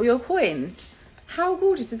cards in, all your coins. How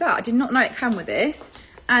gorgeous is that? I did not know it came with this.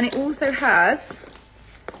 And it also has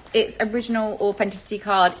its original authenticity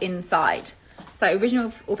card inside. So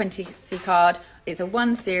original authenticity card. It's a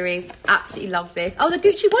 1 series. Absolutely love this. Oh, the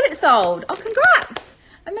Gucci wallet sold. Oh, congrats.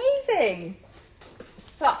 Amazing.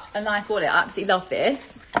 Such a nice wallet. I absolutely love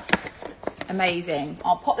this. Amazing.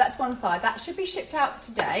 I'll pop that to one side. That should be shipped out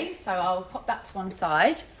today. So I'll pop that to one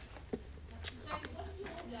side.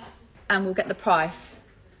 And we'll get the price.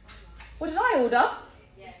 What did I order?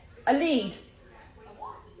 A lead.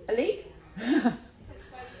 A lead?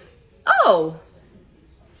 Oh,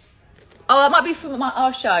 it might be from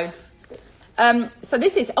our show. So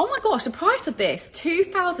this is, oh my gosh, the price of this,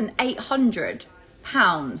 £2,800,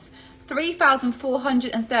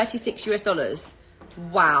 $3,436 US.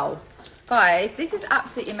 Wow. Guys, this is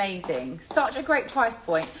absolutely amazing. Such a great price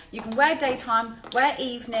point. You can wear daytime, wear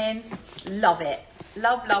evening. Love it.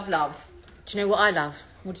 Love, love, love. Do you know what I love?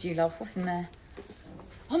 What do you love? What's in there?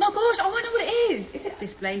 Oh my gosh, I know what it is. Is it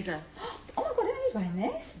This blazer. Oh my god, I didn't know he was wearing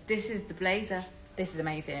this. This is the blazer. This is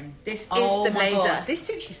amazing. This is the blazer. God. This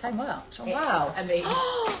suits you so much. Oh, wow. I mean,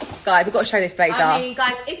 guys, we've got to show this blazer. I mean,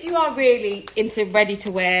 guys, if you are really into ready to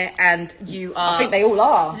wear and you are, I think they all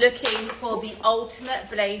are, looking for the ultimate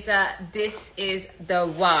blazer, this is the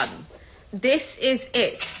one. This is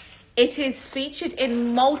it. It is featured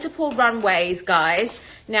in multiple runways, guys.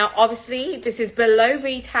 Now, obviously, this is below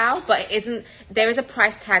retail, but it isn't. There is a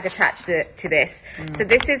price tag attached to this. So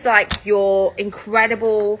this is like your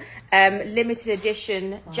incredible limited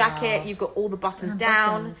edition jacket. You've got all the buttons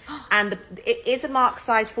down, and it is a mark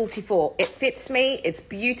size 44. It fits me. It's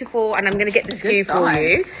beautiful, and I'm going to get the SKU for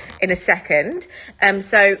you in a second.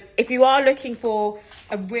 So if you are looking for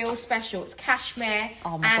a real special, it's cashmere,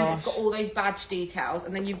 and it's got all those badge details,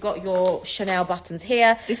 and then you've got your Chanel buttons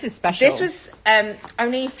here. This is special. This was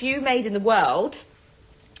only a few made in the world,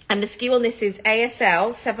 and the SKU on this is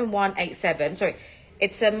ASL 7187. Sorry,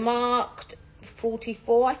 it's a marked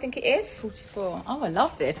 44, I think it is. 44. Oh, I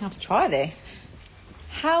love this. I have to try this.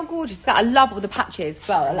 How gorgeous is that? I love all the patches as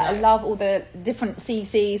well. I love all the different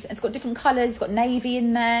CCs. It's got different colours. It's got navy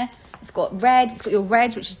in there. It's got red. It's got your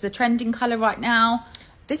red, which is the trending colour right now.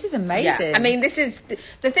 This is amazing. Yeah, I mean, this is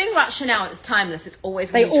the thing about Chanel. It's timeless. It's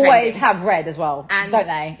always They gonna be always trending. have red as well, And don't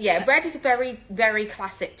they? Yeah, red is very, very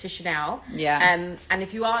classic to Chanel. Yeah. And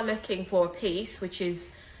if you are looking for a piece, which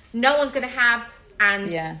is no one's going to have,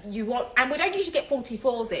 and Yeah. you want, and we don't usually get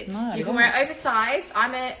 44s in. No, You can wear it oversized.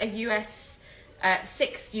 I'm a US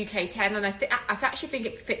 6, UK 10, and I actually think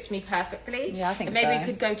it fits me perfectly. Yeah, I think and maybe so. we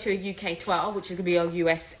could go to a UK 12, which could be a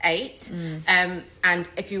US 8. And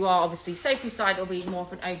if you are obviously Sophie side, it'll be more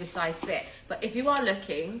of an oversized fit. But if you are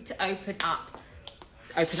looking to open up,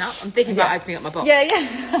 I'm thinking about opening up my box.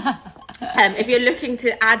 Yeah. If you're looking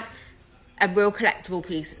to add a real collectible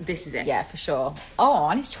piece, this is it. Yeah, for sure. Oh,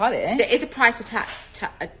 I need to try this. There is a price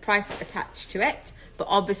attached to it, but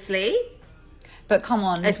obviously But come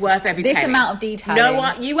on, it's worth every this penny. amount of detail. No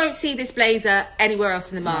one, you won't see this blazer anywhere else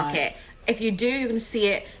in the market. If you do, you're going to see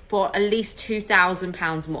it for at least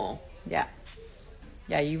 £2,000 more. Yeah,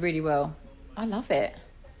 you really will. I love it.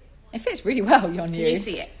 It fits really well on you. Can you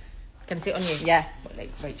see it? Can I see it on you? Yeah. Well, like,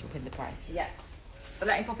 Rachel pinned the price. Yeah. So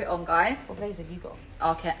let me pop it on, guys. What blazer have you got?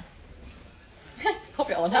 Arket. Pop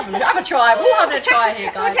it on. Have a try. We're all having a try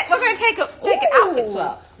here, guys. We're going to take an outfit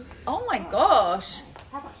swap. Oh my gosh.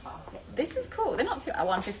 How much for outfit? This is cool. They're not too at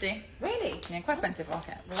 150. Really? Yeah, quite expensive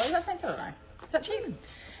market. Well, is that expensive? I don't know. Is that cheap?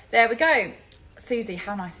 There we go. Susie,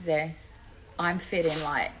 how nice is this? I'm feeling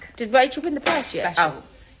like Did Rachel win the price yet? special.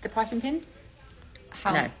 The price been pinned?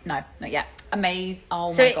 How? No. No, not yet. Amazing.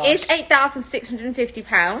 Oh So my it gosh. is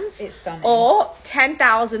 £8,650. It's stunning. Or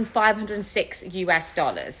 $10,506 US.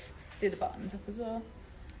 Let's do the buttons up as well.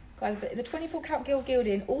 Guys, but the 24 karat gilt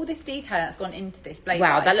gilding, all this detail that's gone into this blazer.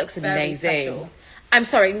 Wow, that is looks very amazing. special. I'm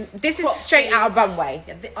sorry, this is straight out of Runway.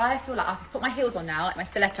 Yeah, I feel like I could put my heels on now, like my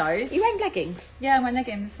stilettos. Are you wearing leggings? Yeah, my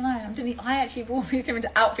leggings. No, I actually wore a similar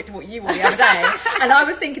outfit to what you wore the other day. And I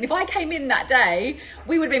was thinking, if I came in that day,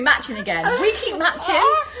 we would have been matching again. We keep matching.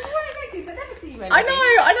 Oh, you're wearing leggings. I never see you wearing I leggings.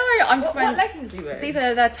 know. I'm just What wearing... leggings are you wearing? These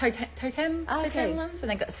are the totem okay. ones, and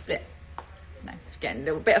they got a split. No, just getting a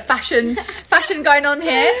little bit of fashion going on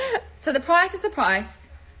here. So the price is the price,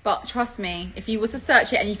 but trust me, if you was to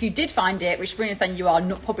search it and if you did find it, which Sabrina's saying you are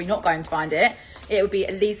probably not going to find it, it would be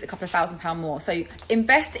at least a couple of £1,000 more. So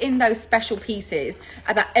invest in those special pieces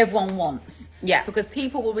that everyone wants. Yeah. Because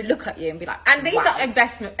people will look at you and be like, And these wow. are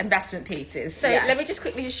investment pieces. So Yeah. let me just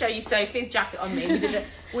quickly show you Sophie's jacket on me.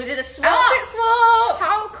 We did a swap. Outfit swap.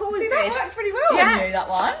 How cool is See, this? that works really well Yeah. on you, that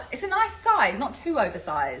one. It's a nice size, not too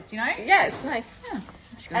oversized, you know? Yeah, it's nice. Yeah. I'm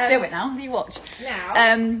just going to steal it now. You watch.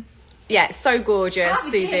 Now. Yeah, it's so gorgeous, Ah,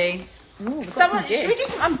 the Susie. gift. Ooh, we've got Someone, some should we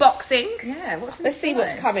gifts. do some unboxing? Yeah, what's Let's see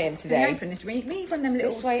what's coming Can we today. open this? We need one of them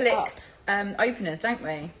little This way slick up. openers, don't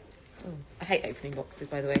we? I hate opening boxes,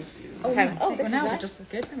 by the way. Oh, Okay. I think This is your nails nice. are just as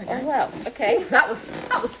good. There we go. Oh well. Okay. That was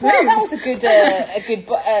smooth. Well, that was a good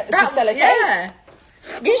sellotape. Yeah.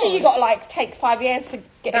 Usually you got to like take 5 years to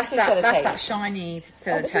get That's into sellotape. that shiny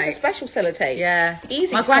sellotape. Oh, this is a special sellotape. Yeah.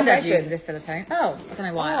 Easy My to pop granddad open. uses this sellotape. Oh. I don't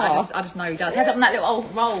know why. Oh. I just know he does. He has it on that little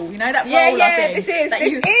old roll. You know that Yeah, roller yeah, thing? this is. that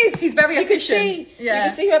This you- is. He's very You can efficient. see. Yeah. You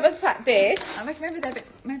can see whoever's packed this. I reckon maybe they're a bit,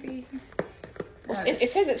 maybe. It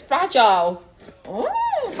says it's fragile.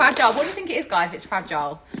 Oh, fragile. What do you think it is, guys, if it's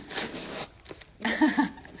fragile?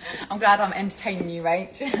 I'm glad I'm entertaining you,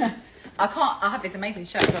 Rach. I have this amazing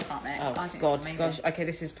shirt as well, can't I? Oh, I think God, it's amazing. gosh. Okay,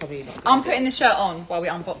 this is probably not good. I'm putting the shirt on while we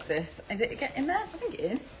unbox this. Is it get in there? I think it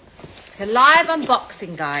is. It's a live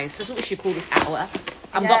unboxing, guys. That's what we should call this hour.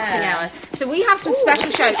 Unboxing Yeah. hour. So we have some Ooh, special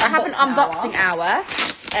this is shows. I have an unboxing unboxing hour.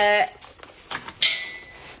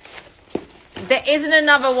 There isn't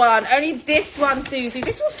another one. Only this one, Susie.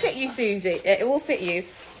 This will fit you, Susie. It will fit you.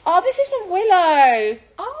 Oh, this is from Willow.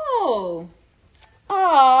 Oh.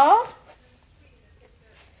 Aww.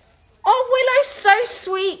 Oh, Willow's so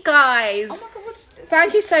sweet, guys. Oh my God, what's this?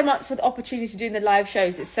 Thank you so much for the opportunity to do the live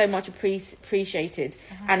shows. It's so much appreciated,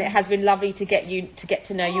 and it has been lovely to get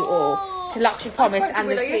to know you all. To Luxury Promise spoke to and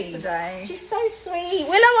the Willow team. yesterday. She's so sweet.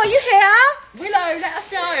 Willow, are you here? Willow, let us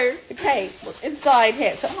know. Okay, what's inside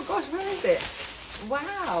here? So, Oh my gosh, where is it?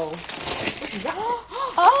 Wow. What is that?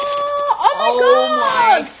 oh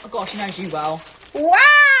my god! Oh gosh, he knows you well.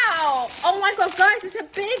 Wow! Oh my god, guys, it's a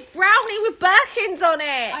big brownie with Birkins on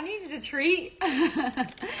it. I needed a treat.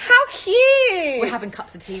 How cute! We're having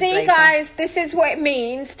cups of tea. See, later. guys, this is what it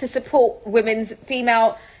means to support women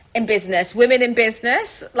in business.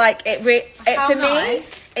 Like How for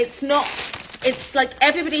nice. me, it's like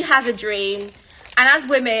everybody has a dream. And as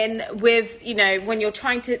women, with, when you're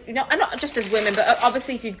trying to, and not just as women, but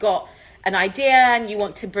obviously if you've got an idea and you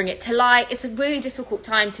want to bring it to light, it's a really difficult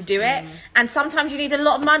time to do it. And sometimes you need a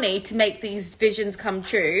lot of money to make these visions come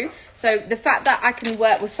true. So the fact that I can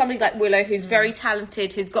work with somebody like Willow, who's very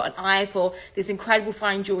talented, who's got an eye for these incredible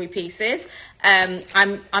fine jewelry pieces,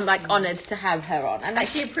 I'm like honoured to have her on. And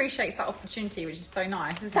she appreciates that opportunity, which is so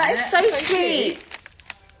nice, isn't That it? is so sweet. Cute.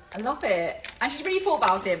 I love it. And she's really thought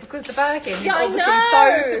about it because the Birkin is I obviously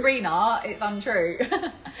know. so Sabrina, it's untrue.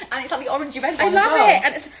 And it's like the orangey red I one love as well. it.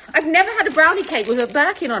 And I've never had a brownie cake with a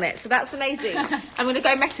Birkin on it, so that's amazing. I'm going to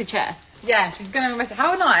go message her. Yeah, she's going to mess.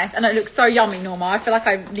 How nice. And it looks so yummy, Norma. I feel like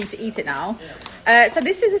I need to eat it now. So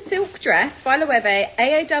this is a silk dress by Loewe,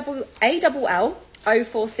 ALL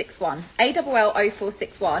 0461. ALL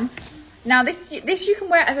 0461. Now this you can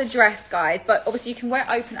wear as a dress, guys, but obviously you can wear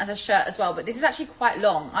it open as a shirt as well. But this is actually quite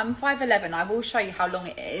long. I'm 5'11". I will show you how long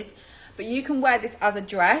it is. But you can wear this as a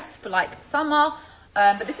dress for like summer.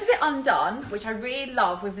 But this is it undone, which I really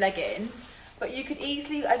love with leggings. But you could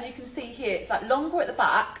easily, as you can see here, it's like longer at the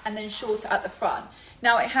back and then shorter at the front.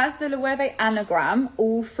 Now it has the Loewe anagram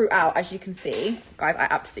all throughout, as you can see. Guys, I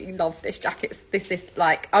absolutely love this jacket. This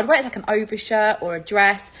like, I'd wear it like an overshirt or a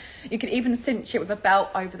dress. You could even cinch it with a belt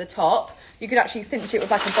over the top. You could actually cinch it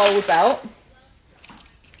with like a bold belt.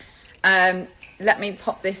 Let me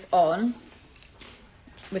pop this on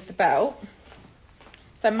with the belt.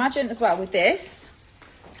 So imagine as well with this,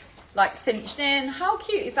 like cinched in. How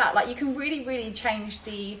cute is that? Like you can really change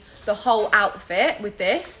the whole outfit with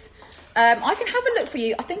this. I can have a look for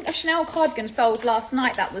you. I think a Chanel cardigan sold last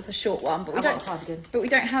night. That was a short one, but we don't. Cardigan. But we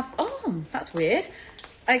don't have. Oh, that's weird.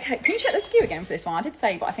 Okay, can you check the SKU again for this one? I did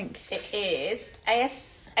say, but I think It is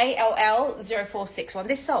ALL 0461.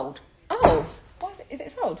 This sold. Oh, why is it? Is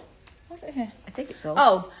it sold? Why is it here? I think it's sold.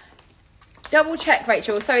 Oh, double check,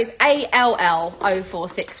 Rachel. So it's ALL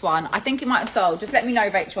 0461. I think it might have sold. Just let me know,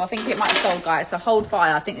 Rachel. I think it might have sold, guys. So hold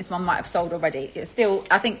fire. I think this one might have sold already. It's still.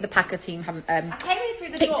 I think the Packer team haven't I came in through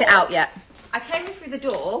the picked door. it out yet. I came in through the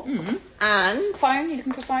door and Phone? You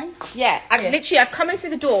looking for phone? yeah, I've come in through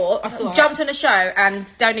the door, saw jumped on a show and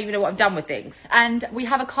don't even know what I've done with things. And we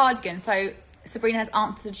have a cardigan. So Sabrina has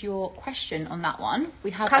answered your question on that one.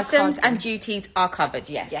 We have Customs a cardigan. and duties are covered.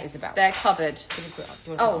 Yes, Yes, Isabel. they're covered. Do you want to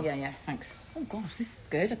Oh put it on? yeah, thanks. Oh gosh, this is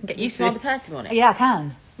good. I can get You used to smell this. the perfume on it? Yeah, I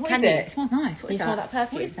can. What Can is you? it? It smells nice. What is You that? smell that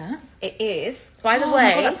perfume? What is that? It is. By the Oh way,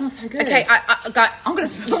 my God, that smells so good. Okay, I'm gonna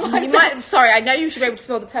smell you myself. might. Sorry, I know you should be able to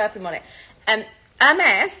smell the perfume on it.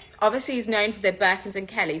 Hermes obviously is known for their Birkins and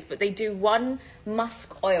Kellys, but they do one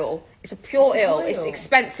musk oil. It's a pure It's an oil. It's oil.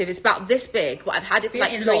 expensive. It's about this big, but I've had it for You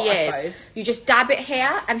like eat a 3 lot, I years. suppose. You just dab it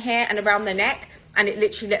here and around the neck, and it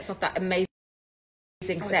literally lets off that amazing Oh,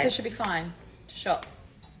 so it scent. should be fine to shop.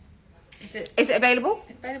 Is it available?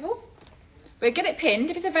 Available? We'll get it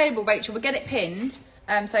pinned. If it's available, Rachel, we'll get it pinned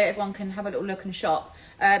so everyone can have a little look and shop.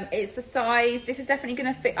 It's the size. This is definitely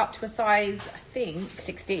going to fit up to a size, I think.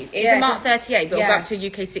 16. It's Yeah, a Mark 38, but yeah. it'll go up to a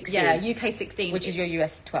UK 16. Yeah, UK 16. Which is your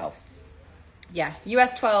US 12. Yeah,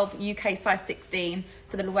 US 12, UK size 16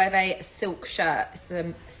 for the Loewe silk shirt. It's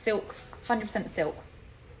silk, 100% silk.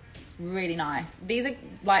 Really nice. These are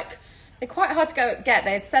like, they're quite hard to get.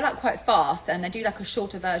 They sell out quite fast and they do like a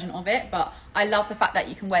shorter version of it. But I love the fact that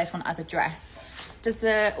you can wear this one as a dress. Does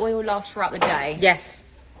the oil last throughout the day? Yes,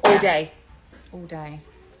 all Yeah. day. All day.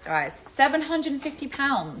 Guys,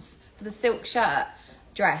 £750 for the silk shirt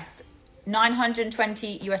dress.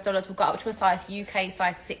 $920 US will go up to a size UK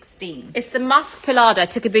size 16. It's the Musk Pilada. I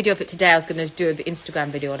took a video of it today. I was going to do an Instagram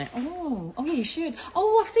video on it. Oh yeah, you should.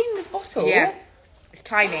 Oh, I've seen this bottle. Yeah, it's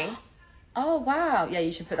tiny. Oh wow. Yeah,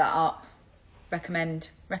 you should put that up. Recommend.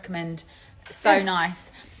 So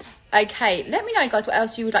nice. Okay, let me know, guys, what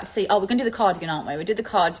else you would like to see. Oh, we're gonna do the cardigan, aren't we? We'll do the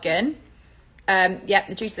cardigan. Yeah,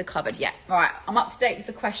 the juices are covered. Yeah. All right. I'm up to date with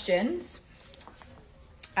the questions.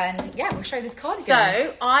 And yeah, we'll show you this cardigan.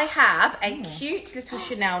 So I have a cute little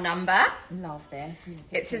Chanel number. Love this.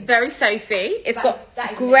 It's very Sophie. It's That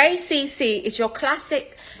got is grey CC. It's your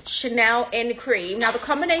classic Chanel in cream. Now the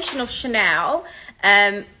combination of Chanel,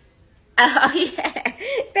 oh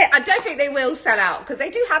yeah, I don't think they will sell out because they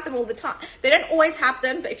do have them all the time. They don't always have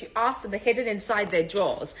them, but if you ask them, they're hidden inside their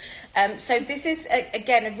drawers. So this is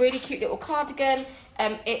again a really cute little cardigan.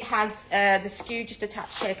 It has the SKU just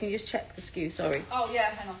attached here. Can you just check the SKU? Sorry. Oh yeah,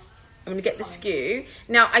 hang on. I'm going to get the SKU.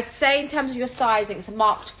 Now, I'd say in terms of your sizing, it's a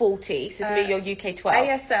marked 40, so it'll be your UK 12.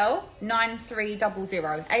 ASL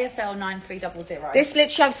 9300. ASL 9300. This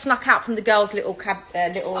literally I've snuck out from the girls' little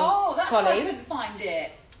Oh, that's why I trolley. couldn't find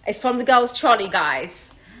it. It's from the girls' trolley,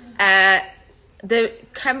 guys. The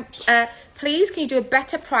Please, can you do a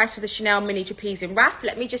better price for the Chanel mini trapeze in RAF?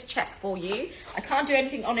 Let me just check for you. I can't do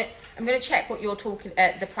anything on it. I'm going to check what you're talking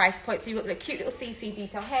the price point. So you've got the cute little CC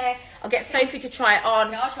detail hair. I'll get Sophie to try it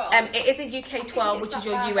on. Yeah, I'll try it on. It is a UK 12, which is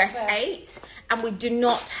your US 8. And we do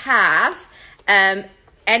not have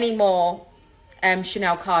any more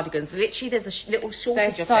Chanel cardigans. Literally, there's a little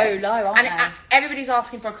shortage They're of so it. low, aren't and they? Everybody's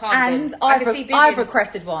asking for a cardigan. And I can see I've Vivian's-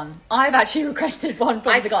 requested one. I've actually requested one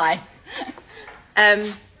from the guys.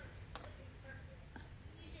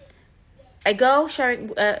 A girl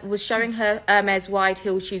was showing her Hermes wide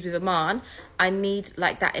heel shoes with Aman. I need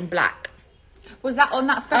like that in black. Was that on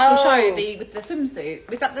that special Oh. show with the swimsuit?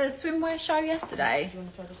 Was that the swimwear show yesterday?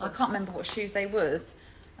 I can't remember what shoes they was.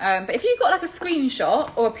 But if you've got like a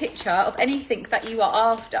screenshot or a picture of anything that you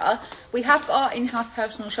are after, we have got our in-house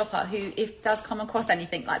personal shopper who, if does come across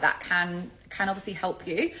anything like that, can obviously help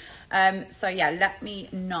you. So yeah, let me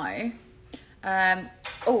know.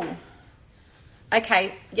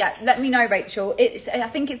 Okay, yeah, let me know, Rachel. I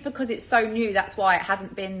think it's because it's so new, that's why it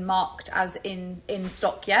hasn't been marked as in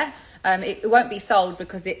stock yet. It won't be sold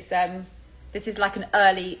because it's this is like an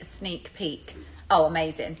early sneak peek. Oh,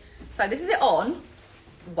 amazing. So this is it on.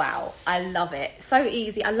 Wow, I love it. So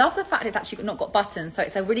easy. I love the fact it's actually not got buttons, so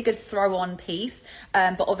it's a really good throw-on piece.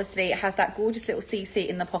 But obviously it has that gorgeous little CC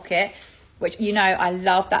in the pocket, which, you know, I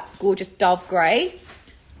love that gorgeous dove grey.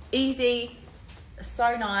 Easy,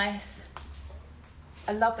 so nice.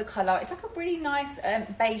 I love the colour. It's like a really nice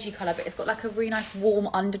beigey colour, but it's got like a really nice warm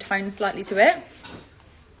undertone slightly to it.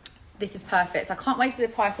 This is perfect. So I can't wait to see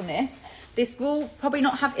the price on this. This will probably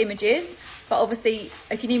not have images, but obviously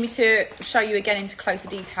if you need me to show you again into closer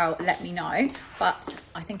detail, let me know. But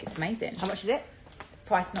I think it's amazing. How much is it?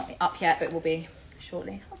 Price not up yet, but it will be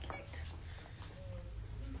shortly. Oh, cute.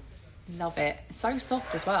 Love it. It's so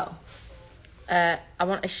soft as well. I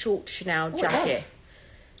want a short Chanel jacket.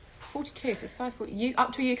 42, so it's size 40,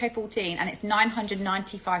 up to UK 14, and it's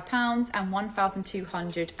 £995 and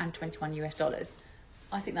 1,221 US dollars.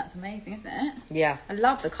 I think that's amazing, isn't it? Yeah. I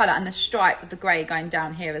love the colour and the stripe with the grey going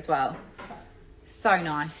down here as well. So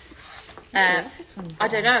nice. What's this one? I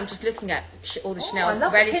don't know. I'm just looking at all the I Chanel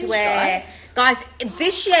love the ready to wear. pinstripes. Guys,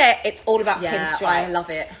 this year it's all about Yeah, pinstripe. I love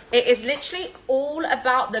it. It is literally all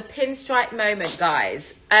about the pinstripe moment,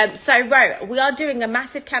 guys. So, Ro, we are doing a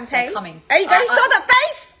massive campaign. They're coming. There you go. Saw that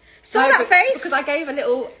face? Saw that face? Because I gave a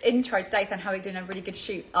little intro today saying how we're doing a really good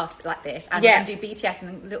shoot after like this, and Yeah. we're going to do BTS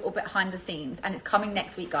and a little bit behind the scenes, and it's coming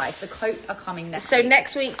next week, guys. The coats are coming next So week.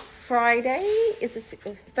 next week, Friday, is this...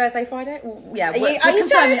 Thursday, Friday? Well, yeah, Are you we're trying to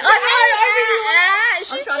confirming. sneak? I know,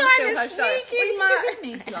 She's I'm trying trying to steal her show. sneak Well, in you my... can do it with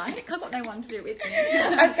me if you like. I've got no one to do it with me.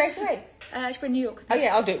 How's Grace away? She's in New York. Oh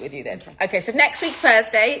yeah, I'll do it with you then. Okay, so next week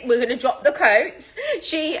Thursday we're gonna drop the coats.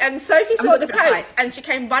 Sophie saw got the different coats heights. and she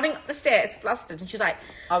came running up the stairs, flustered, and she was like,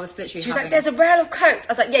 I was literally "There's a rail of coats."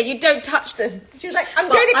 I was like, "Yeah, you don't touch them." She was like, "I'm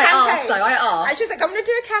But doing a I campaign." asked, though, I asked. And she was like, "I'm gonna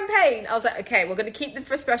do a campaign." I was like, "Okay, we're gonna keep them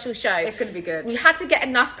for a special show." It's gonna be good. We had to get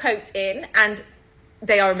enough coats in, and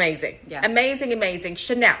they are amazing. Yeah. Amazing.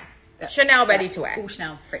 Chanel ready to wear. All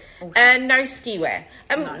Chanel. And no ski wear.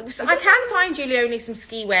 No. So I can find you only some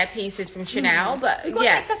ski wear pieces from Chanel, but We've got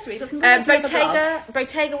yeah. some accessories, we've got some really clever gloves.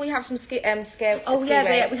 Bottega, we have some scale. Oh ski yeah,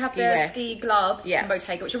 wear, we have ski the wear. ski gloves Yeah. from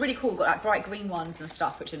Bottega, which are really cool. We've got like bright green ones and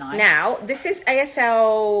stuff, which are nice. Now this is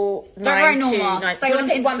ASL Don't worry, Norma. 9295. Stay You on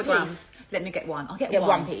wanna pick one Instagram. piece? Let me get one. I'll get Yeah, one.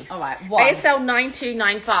 one piece. All right, one. ASL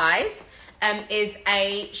 9295 is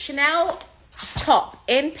a Chanel top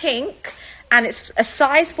in pink. And it's a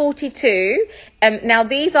size 42. Now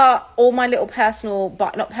these are all my little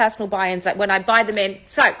not personal buy-ins, like when I buy them in.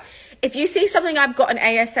 So if you see something I've got an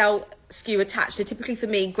ASL SKU attached to, typically for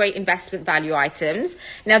me, great investment value items.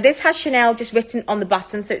 Now this has Chanel just written on the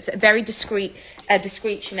button, so it's a very discreet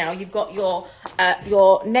Chanel. You've got your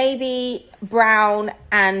navy, brown,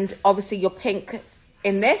 and obviously your pink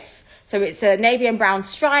in this. So it's a navy and brown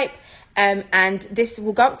stripe. And this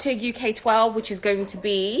will go up to a UK 12, which is going to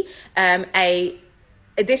be although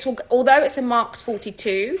it's a marked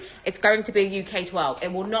 42, it's going to be a UK 12.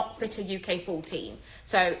 It will not fit a UK 14.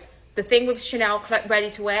 So the thing with Chanel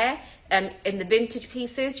ready to wear, in the vintage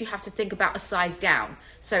pieces, you have to think about a size down.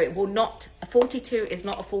 So it will not, a 42 is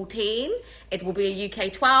not a 14. It will be a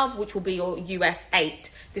UK 12, which will be your US 8.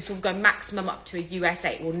 This will go maximum up to a US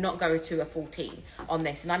 8. It will not go to a 14 on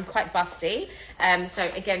this. And I'm quite busty. So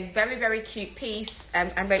again, very, very cute piece.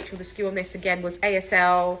 And Rachel, the SKU on this again was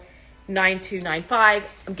ASL 9295.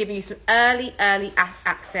 I'm giving you some early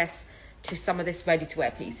access to some of this ready to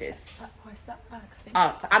wear pieces. That price, that bag, I think.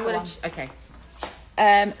 Oh, That's I'm the gonna one. okay.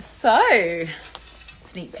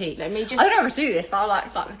 sneak peek. let me just- I don't know how to do this, but I like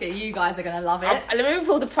you guys are gonna love it. Let me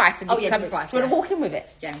reveal the price. And Oh, you yeah, can do the price, Do you want yeah. to walk in with it?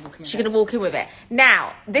 Yeah, I'm walking. She's going to walk in with it.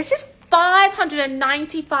 Now, this is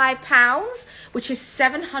 £595, which is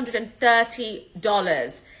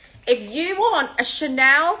 $730. If you want a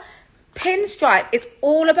Chanel pinstripe, it's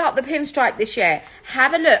all about the pinstripe this year.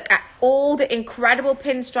 Have a look at all the incredible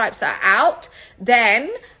pinstripes that are out.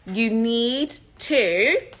 Then you need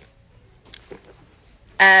to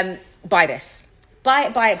buy this. Buy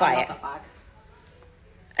it. I love that bag.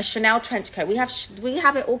 A Chanel trench coat. We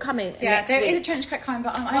have it all coming. Yeah, next there week. is a trench coat coming,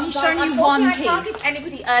 but I'm only Guys, showing you unfortunately, one I can't piece. give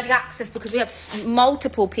anybody early access because we have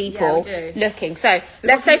multiple people Yeah, we do. looking. So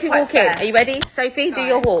let's got to be Sophie quite walk in. fair. Are you ready? Sophie, do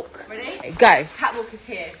your Guys, walk. ready? Go. Catwalk is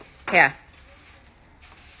here. Here.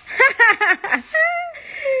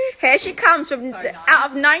 Here she comes from So nice.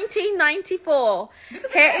 out of 1994.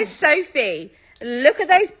 Here is Sophie. Look at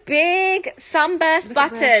those big sunburst Look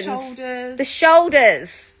at the buttons. shoulders. The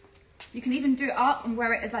shoulders. You can even do it up and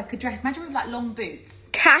wear it as like a dress. Imagine with like long boots.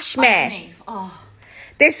 Cashmere. Underneath. Oh,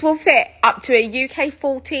 This will fit up to a UK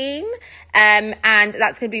 14, and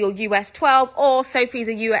that's going to be your US 12, or Sophie's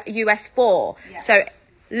a US 4. Yeah. So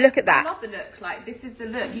look at I that. love the look. Like, this is the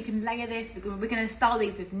look. You can layer this. We're going to style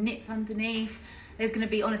these with knits underneath. There's going to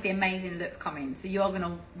be honestly amazing looks coming. So you're going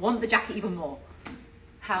to want the jacket even more.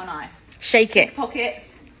 How nice. Shake it.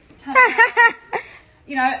 Pockets.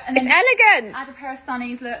 You know, and It's then elegant. add a pair of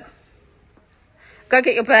sunnies. Look. Go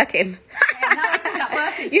get your Birkin. Yeah, now it's not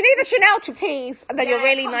working. You need the Chanel trapeze, and then you're Yeah,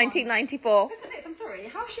 really come on. 1994. Look at this. I'm sorry.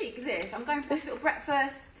 How chic is this? I'm going for a little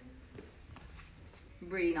breakfast.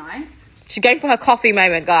 Really nice. She's going for her coffee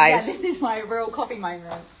moment, Yeah, guys. this is my real coffee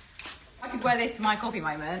moment. If I could wear this to my coffee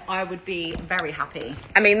moment, I would be very happy.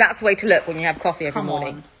 I mean, that's the way to look when you have coffee every Come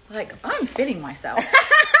morning. on. Like, I'm feeling myself.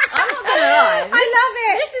 I'm not gonna lie. I love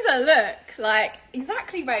it. This is a look. Like,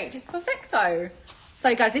 exactly right. Just perfecto.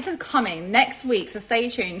 So, guys, this is coming next week. So, stay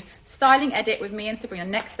tuned. Styling edit with me and Sabrina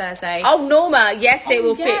next Thursday. Oh, Norma, yes, it Oh,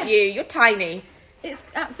 will yeah. fit you. You're tiny. It's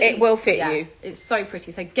absolutely. It will fit you. It's so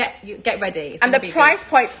pretty. So, get ready. It's And gonna the be price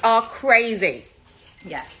points are crazy.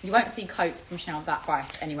 good. Yeah. You won't see coats from Chanel at that price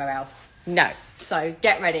anywhere else. No. So,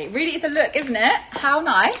 get ready. It really is a look, isn't it? How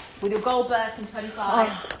nice. With your gold Birkin 25.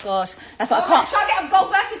 Oh, God. That's what I Oh, can't. try to get a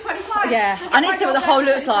gold Birkin 25. Yeah, Can I need to see what the whole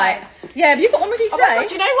looks like. Yeah, have you got one with you Oh today? my God,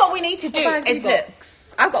 do you know what we need to do What bags is you got?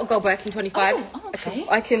 looks. I've got a gold Birkin 25. Oh, okay.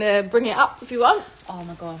 I can bring it up if you want. Oh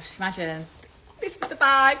my gosh, imagine. This with the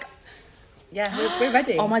bag. Yeah, we're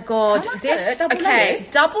ready. Oh my God. How nice This, is it? Double okay,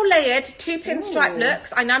 layered? double layered, 2 pinstripe Ooh.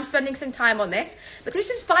 looks. I know I'm spending some time on this, but this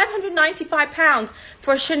is £595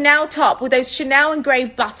 for a Chanel top with those Chanel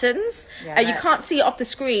engraved buttons. Yeah, You that's- can't see it off the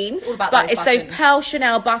screen, all about but those it's those buttons. pearl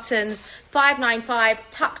Chanel buttons, £595,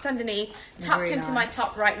 tucked underneath, tucked Very into my nice.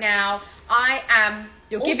 top right now. I am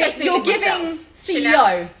You're also giving feeling CEO. myself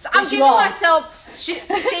Chanel. So I'm which you giving are. myself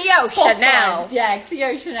CEO Boss Chanel. lines, yeah,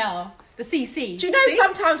 CEO Chanel. The CC. Do you know See?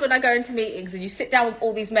 sometimes when I go into meetings and you sit down with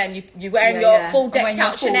all these men, you're wearing Yeah, your yeah. full And when decked you're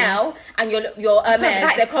out full. Chanel and your Sorry, Hermes,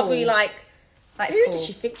 that is they're probably cool. like, That's who cool. does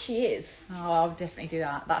she think she is? Oh, I'll definitely do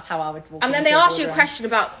that. That's how I would walk And then into they a ask you a boardroom. question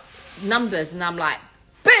about numbers and I'm like,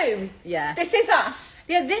 boom, Yeah. this is us.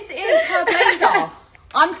 Yeah, this is her blazer.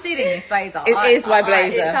 I'm stealing this blazer. It is my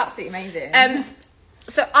blazer. It's absolutely amazing.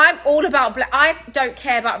 So I'm all about I don't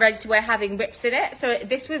care about ready to wear having rips in it. So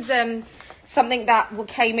this was something that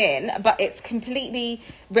came in, but it's completely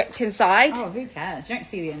ripped inside. Oh, who cares? You don't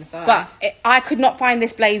see the inside. But I could not find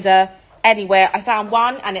this blazer anywhere. I found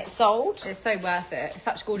one and it sold. It's so worth it. It's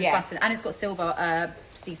such gorgeous Yeah. button, and it's got silver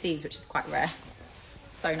CCs, which is quite rare.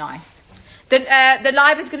 So nice. The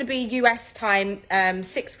live is going to be US time.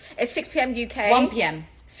 6 p.m. UK. 1 p.m.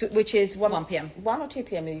 Which is 1 p.m. 1 or 2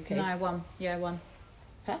 p.m. in UK. No, 1. Yeah, 1.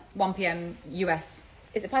 Huh? 1 p.m. US.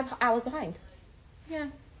 Is it 5 hours behind? Yeah.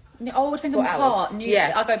 Oh, it depends on What what hours? part.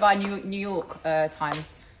 Yeah. I go by New York time.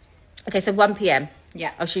 Okay, so 1 p.m.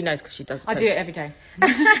 Yeah. Oh, she knows because she does. I do it every day.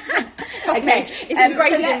 Trust Okay, me. It's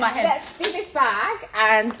ingrained in my head. Let's do this bag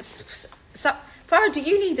and so, Farah, do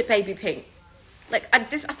you need a baby pink? Like I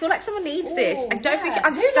feel like someone needs this. I don't think you yeah.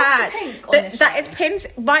 Who loves the understand pink on that this that show? is pins.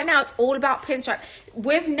 Right now, it's all about pinstripe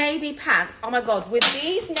with navy pants. Oh my god, with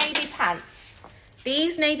these navy pants,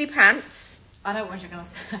 I know what you're going to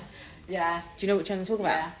say. Yeah. Do you know which one I'm talking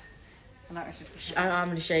about? Yeah. I know what you're talking I'm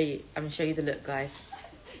going to show you. I'm going to show you the look, guys.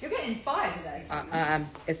 You're getting inspired today.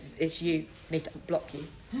 It's you. I need to block you.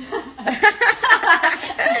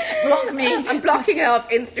 Block me. I'm blocking her off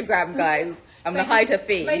Instagram, guys. I'm going to hide her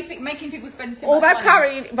feed. Making people spend too Although much money.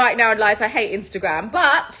 currently, right now in life, I hate Instagram,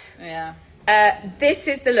 but Yeah. this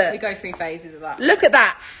is the We look. go through phases of that. Look at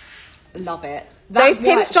that. Love it. Those That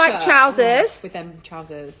white pinstripe shirt, trousers. with them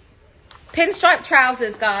trousers. Pinstripe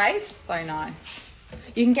trousers, guys. So nice.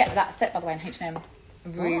 You can get that set, by the way, in H&M.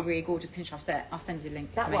 Really, really gorgeous pinstripe set. I'll send you the link.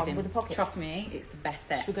 It's That one amazing. with the pockets? Trust me, it's the best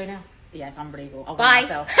set. Should we go now? Yeah, it's unbelievable. I'll Bye. go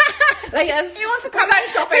myself. Like, yes. Who wants to come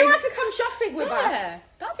shopping? Who wants to come shopping with Yeah, us?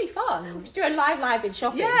 that'd be fun. Do a live in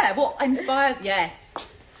shopping. Yeah, what inspired? Yes.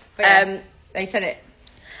 But yeah, they said it.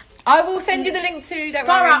 I will send you the link to. Don't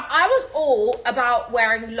worry. Farah, I was all about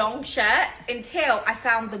wearing long shirts until I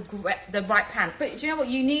found the right pants. But do you know what?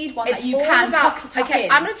 You need one It's that you all can about, tuck okay,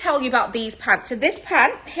 in. I'm going to tell you about these pants. So this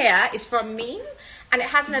pant here is from Mean, and it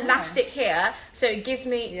has an elastic here, so it gives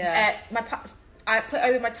me I put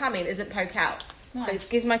over my tummy and it doesn't poke out. Nice. So it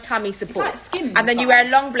gives my tummy support. like Skims and then you vibes. wear a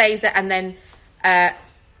long blazer, and then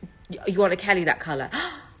you want a Kelly that colour.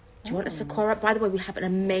 Do you want a Sakura? By the way, we have an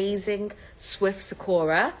amazing Swift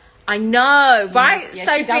Sakura. I know, right? Yeah,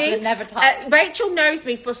 Sophie, she doesn't never tuck. Rachel knows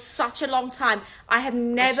me for such a long time. I have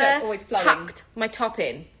shirt's never always flowing. tucked my top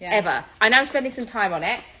in, Yeah. ever. I know I'm spending some time on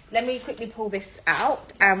it. Let me quickly pull this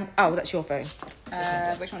out. Oh, that's your phone.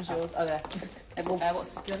 Which one's yours? Oh, there. They're all,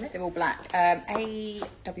 What's this on this? they're all black.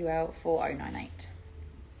 AWL 4098.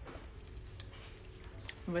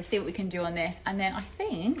 We'll see what we can do on this, and then I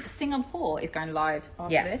think Singapore is going live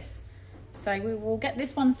after Yeah. this, so we will get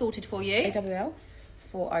this one sorted for you. AWL?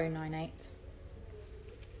 4098,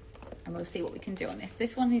 and we'll see what we can do on this.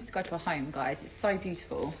 This one needs to go to a home, guys. It's so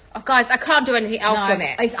beautiful. Oh, guys, I can't do anything else on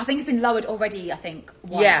it. I think it's been lowered already. I think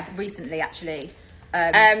once recently, actually.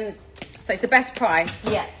 So it's the best price.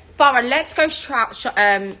 Yeah. Farah, let's go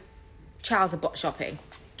trouser bot shopping.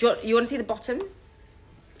 Do you want to see the bottom?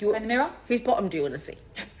 In the mirror. Whose bottom do you want to see?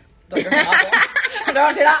 I don't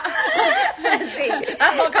want to see that. Let's see.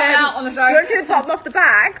 That's not coming out on the show. Do you want to see the bottom of the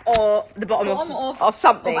bag or the bottom of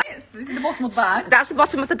something? This is the bottom of the bag. That's the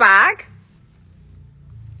bottom of the bag.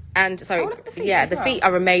 And so, look at the feet yeah, as the well. feet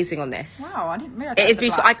are amazing on this. Wow, I didn't realise. It is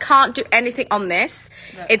beautiful. I can't do anything on this.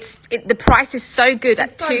 Look. The price is so good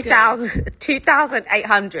It's at so good.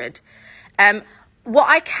 2,800. What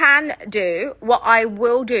I can do, what I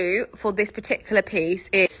will do for this particular piece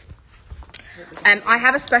is, I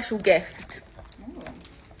have a special gift.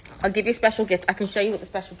 I'll give you a special gift. I can show you what the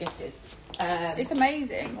special gift is. It's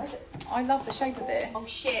amazing. I love the shape of this. Oh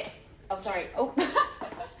shit! Oh sorry. Oh,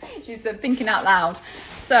 she's thinking out loud.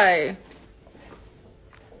 So,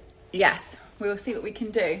 yes, we will see what we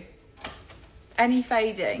can do. Any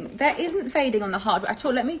fading? There isn't fading on the hardware at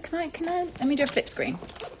all. Let me do a flip screen.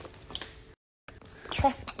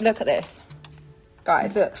 Look at this,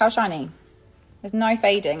 guys. Look how shiny. There's no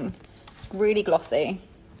fading. It's really glossy.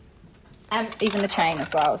 Even the chain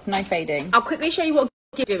as well. It's no fading. I'll quickly show you what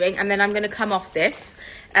you're doing, and then I'm going to come off this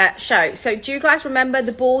show. So, do you guys remember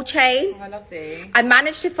the ball chain? Oh, I love these. I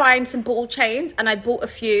managed to find some ball chains, and I bought a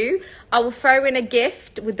few. I will throw in a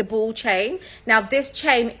gift with the ball chain. Now, this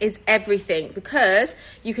chain is everything because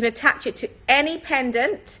you can attach it to any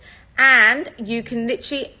pendant, and you can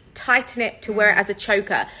literally tighten it to wear it as a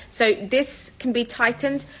choker. So this can be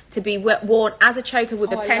tightened to be worn as a choker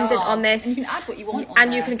with a I pendant love. on this. And you can add what you want on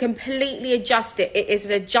and you there. can completely adjust it. It is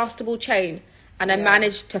an adjustable chain, and I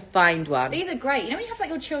managed to find one. These are great. You know when you have like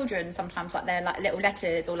your children sometimes like they're like little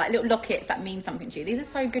letters or like little lockets that mean something to you. These are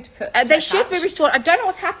so good to put. They should be restored. I don't know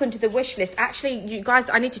what's happened to the wish list. Actually, you guys,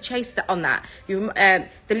 I need to chase that on that. The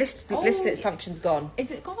list function's gone.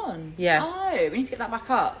 Is it gone? Yeah. Oh, we need to get that back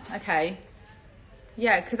up. Okay.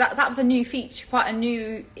 Yeah, because that was a new feature, quite a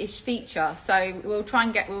new-ish feature. So we'll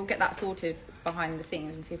get that sorted behind the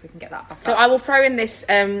scenes and see if we can get that back So up. I will throw in this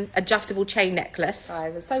adjustable chain necklace.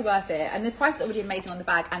 Guys, it's so worth it, and the price is already amazing on the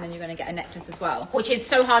bag, and then you're going to get a necklace as well. Which is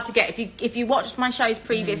so hard to get. If you watched my shows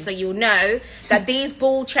previously, you'll know that these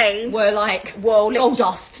ball chains We're like gold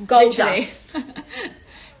dust, Gold literally. dust.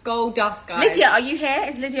 Gold dust, guys. Lydia, are you here?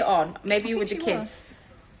 Is Lydia on? Maybe you're with the think kids.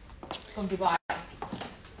 From Dubai.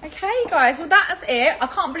 Okay, guys, well, that's it. I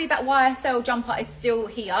can't believe that YSL jumper is still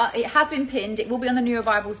here. It has been pinned. It will be on the New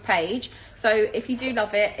Arrivals page. So if you do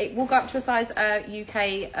love it, it will go up to a size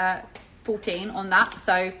UK 14 on that.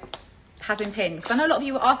 So it has been pinned. Because I know a lot of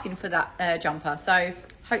you were asking for that jumper. So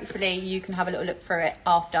hopefully you can have a little look through it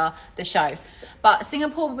after the show. But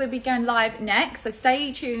Singapore will be going live next. So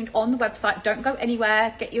stay tuned on the website. Don't go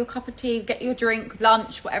anywhere. Get your cup of tea, get your drink,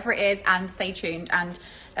 lunch, whatever it is, and stay tuned. And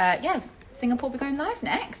yeah. Singapore will be going live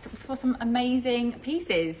next for some amazing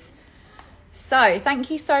pieces. So thank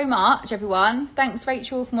you so much, everyone. Thanks,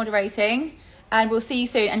 Rachel, for moderating. And we'll see you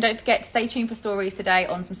soon. And don't forget to stay tuned for stories today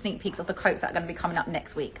on some sneak peeks of the coats that are going to be coming up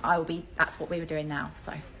next week. That's what we were doing now.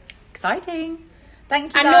 So exciting.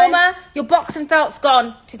 Thank you, And guys. Norma, your box and felt's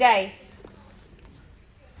gone today.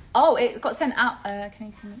 Oh, it got sent out. Can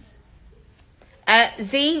you see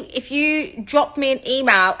Z, if you drop me an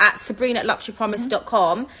email at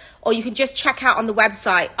sabrina@luxurypromise.com, or you can just check out on the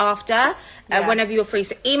website after, whenever you're free.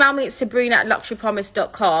 So email me at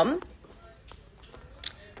sabrina@luxurypromise.com.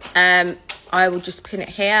 I will just pin it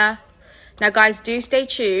here. Now, guys, do stay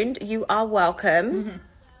tuned. You are welcome.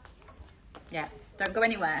 Yeah, don't go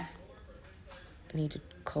anywhere. I need a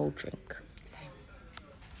cold drink.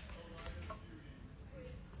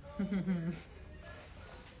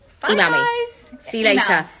 Bye, Email me. guys. See you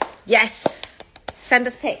later. Yes. Send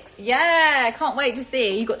us pics. Yeah, I can't wait to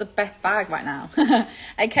see. You got the best bag right now.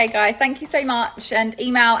 Okay, guys, thank you so much. And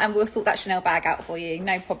email and we'll sort that Chanel bag out for you.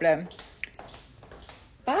 No problem.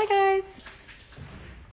 Bye, guys.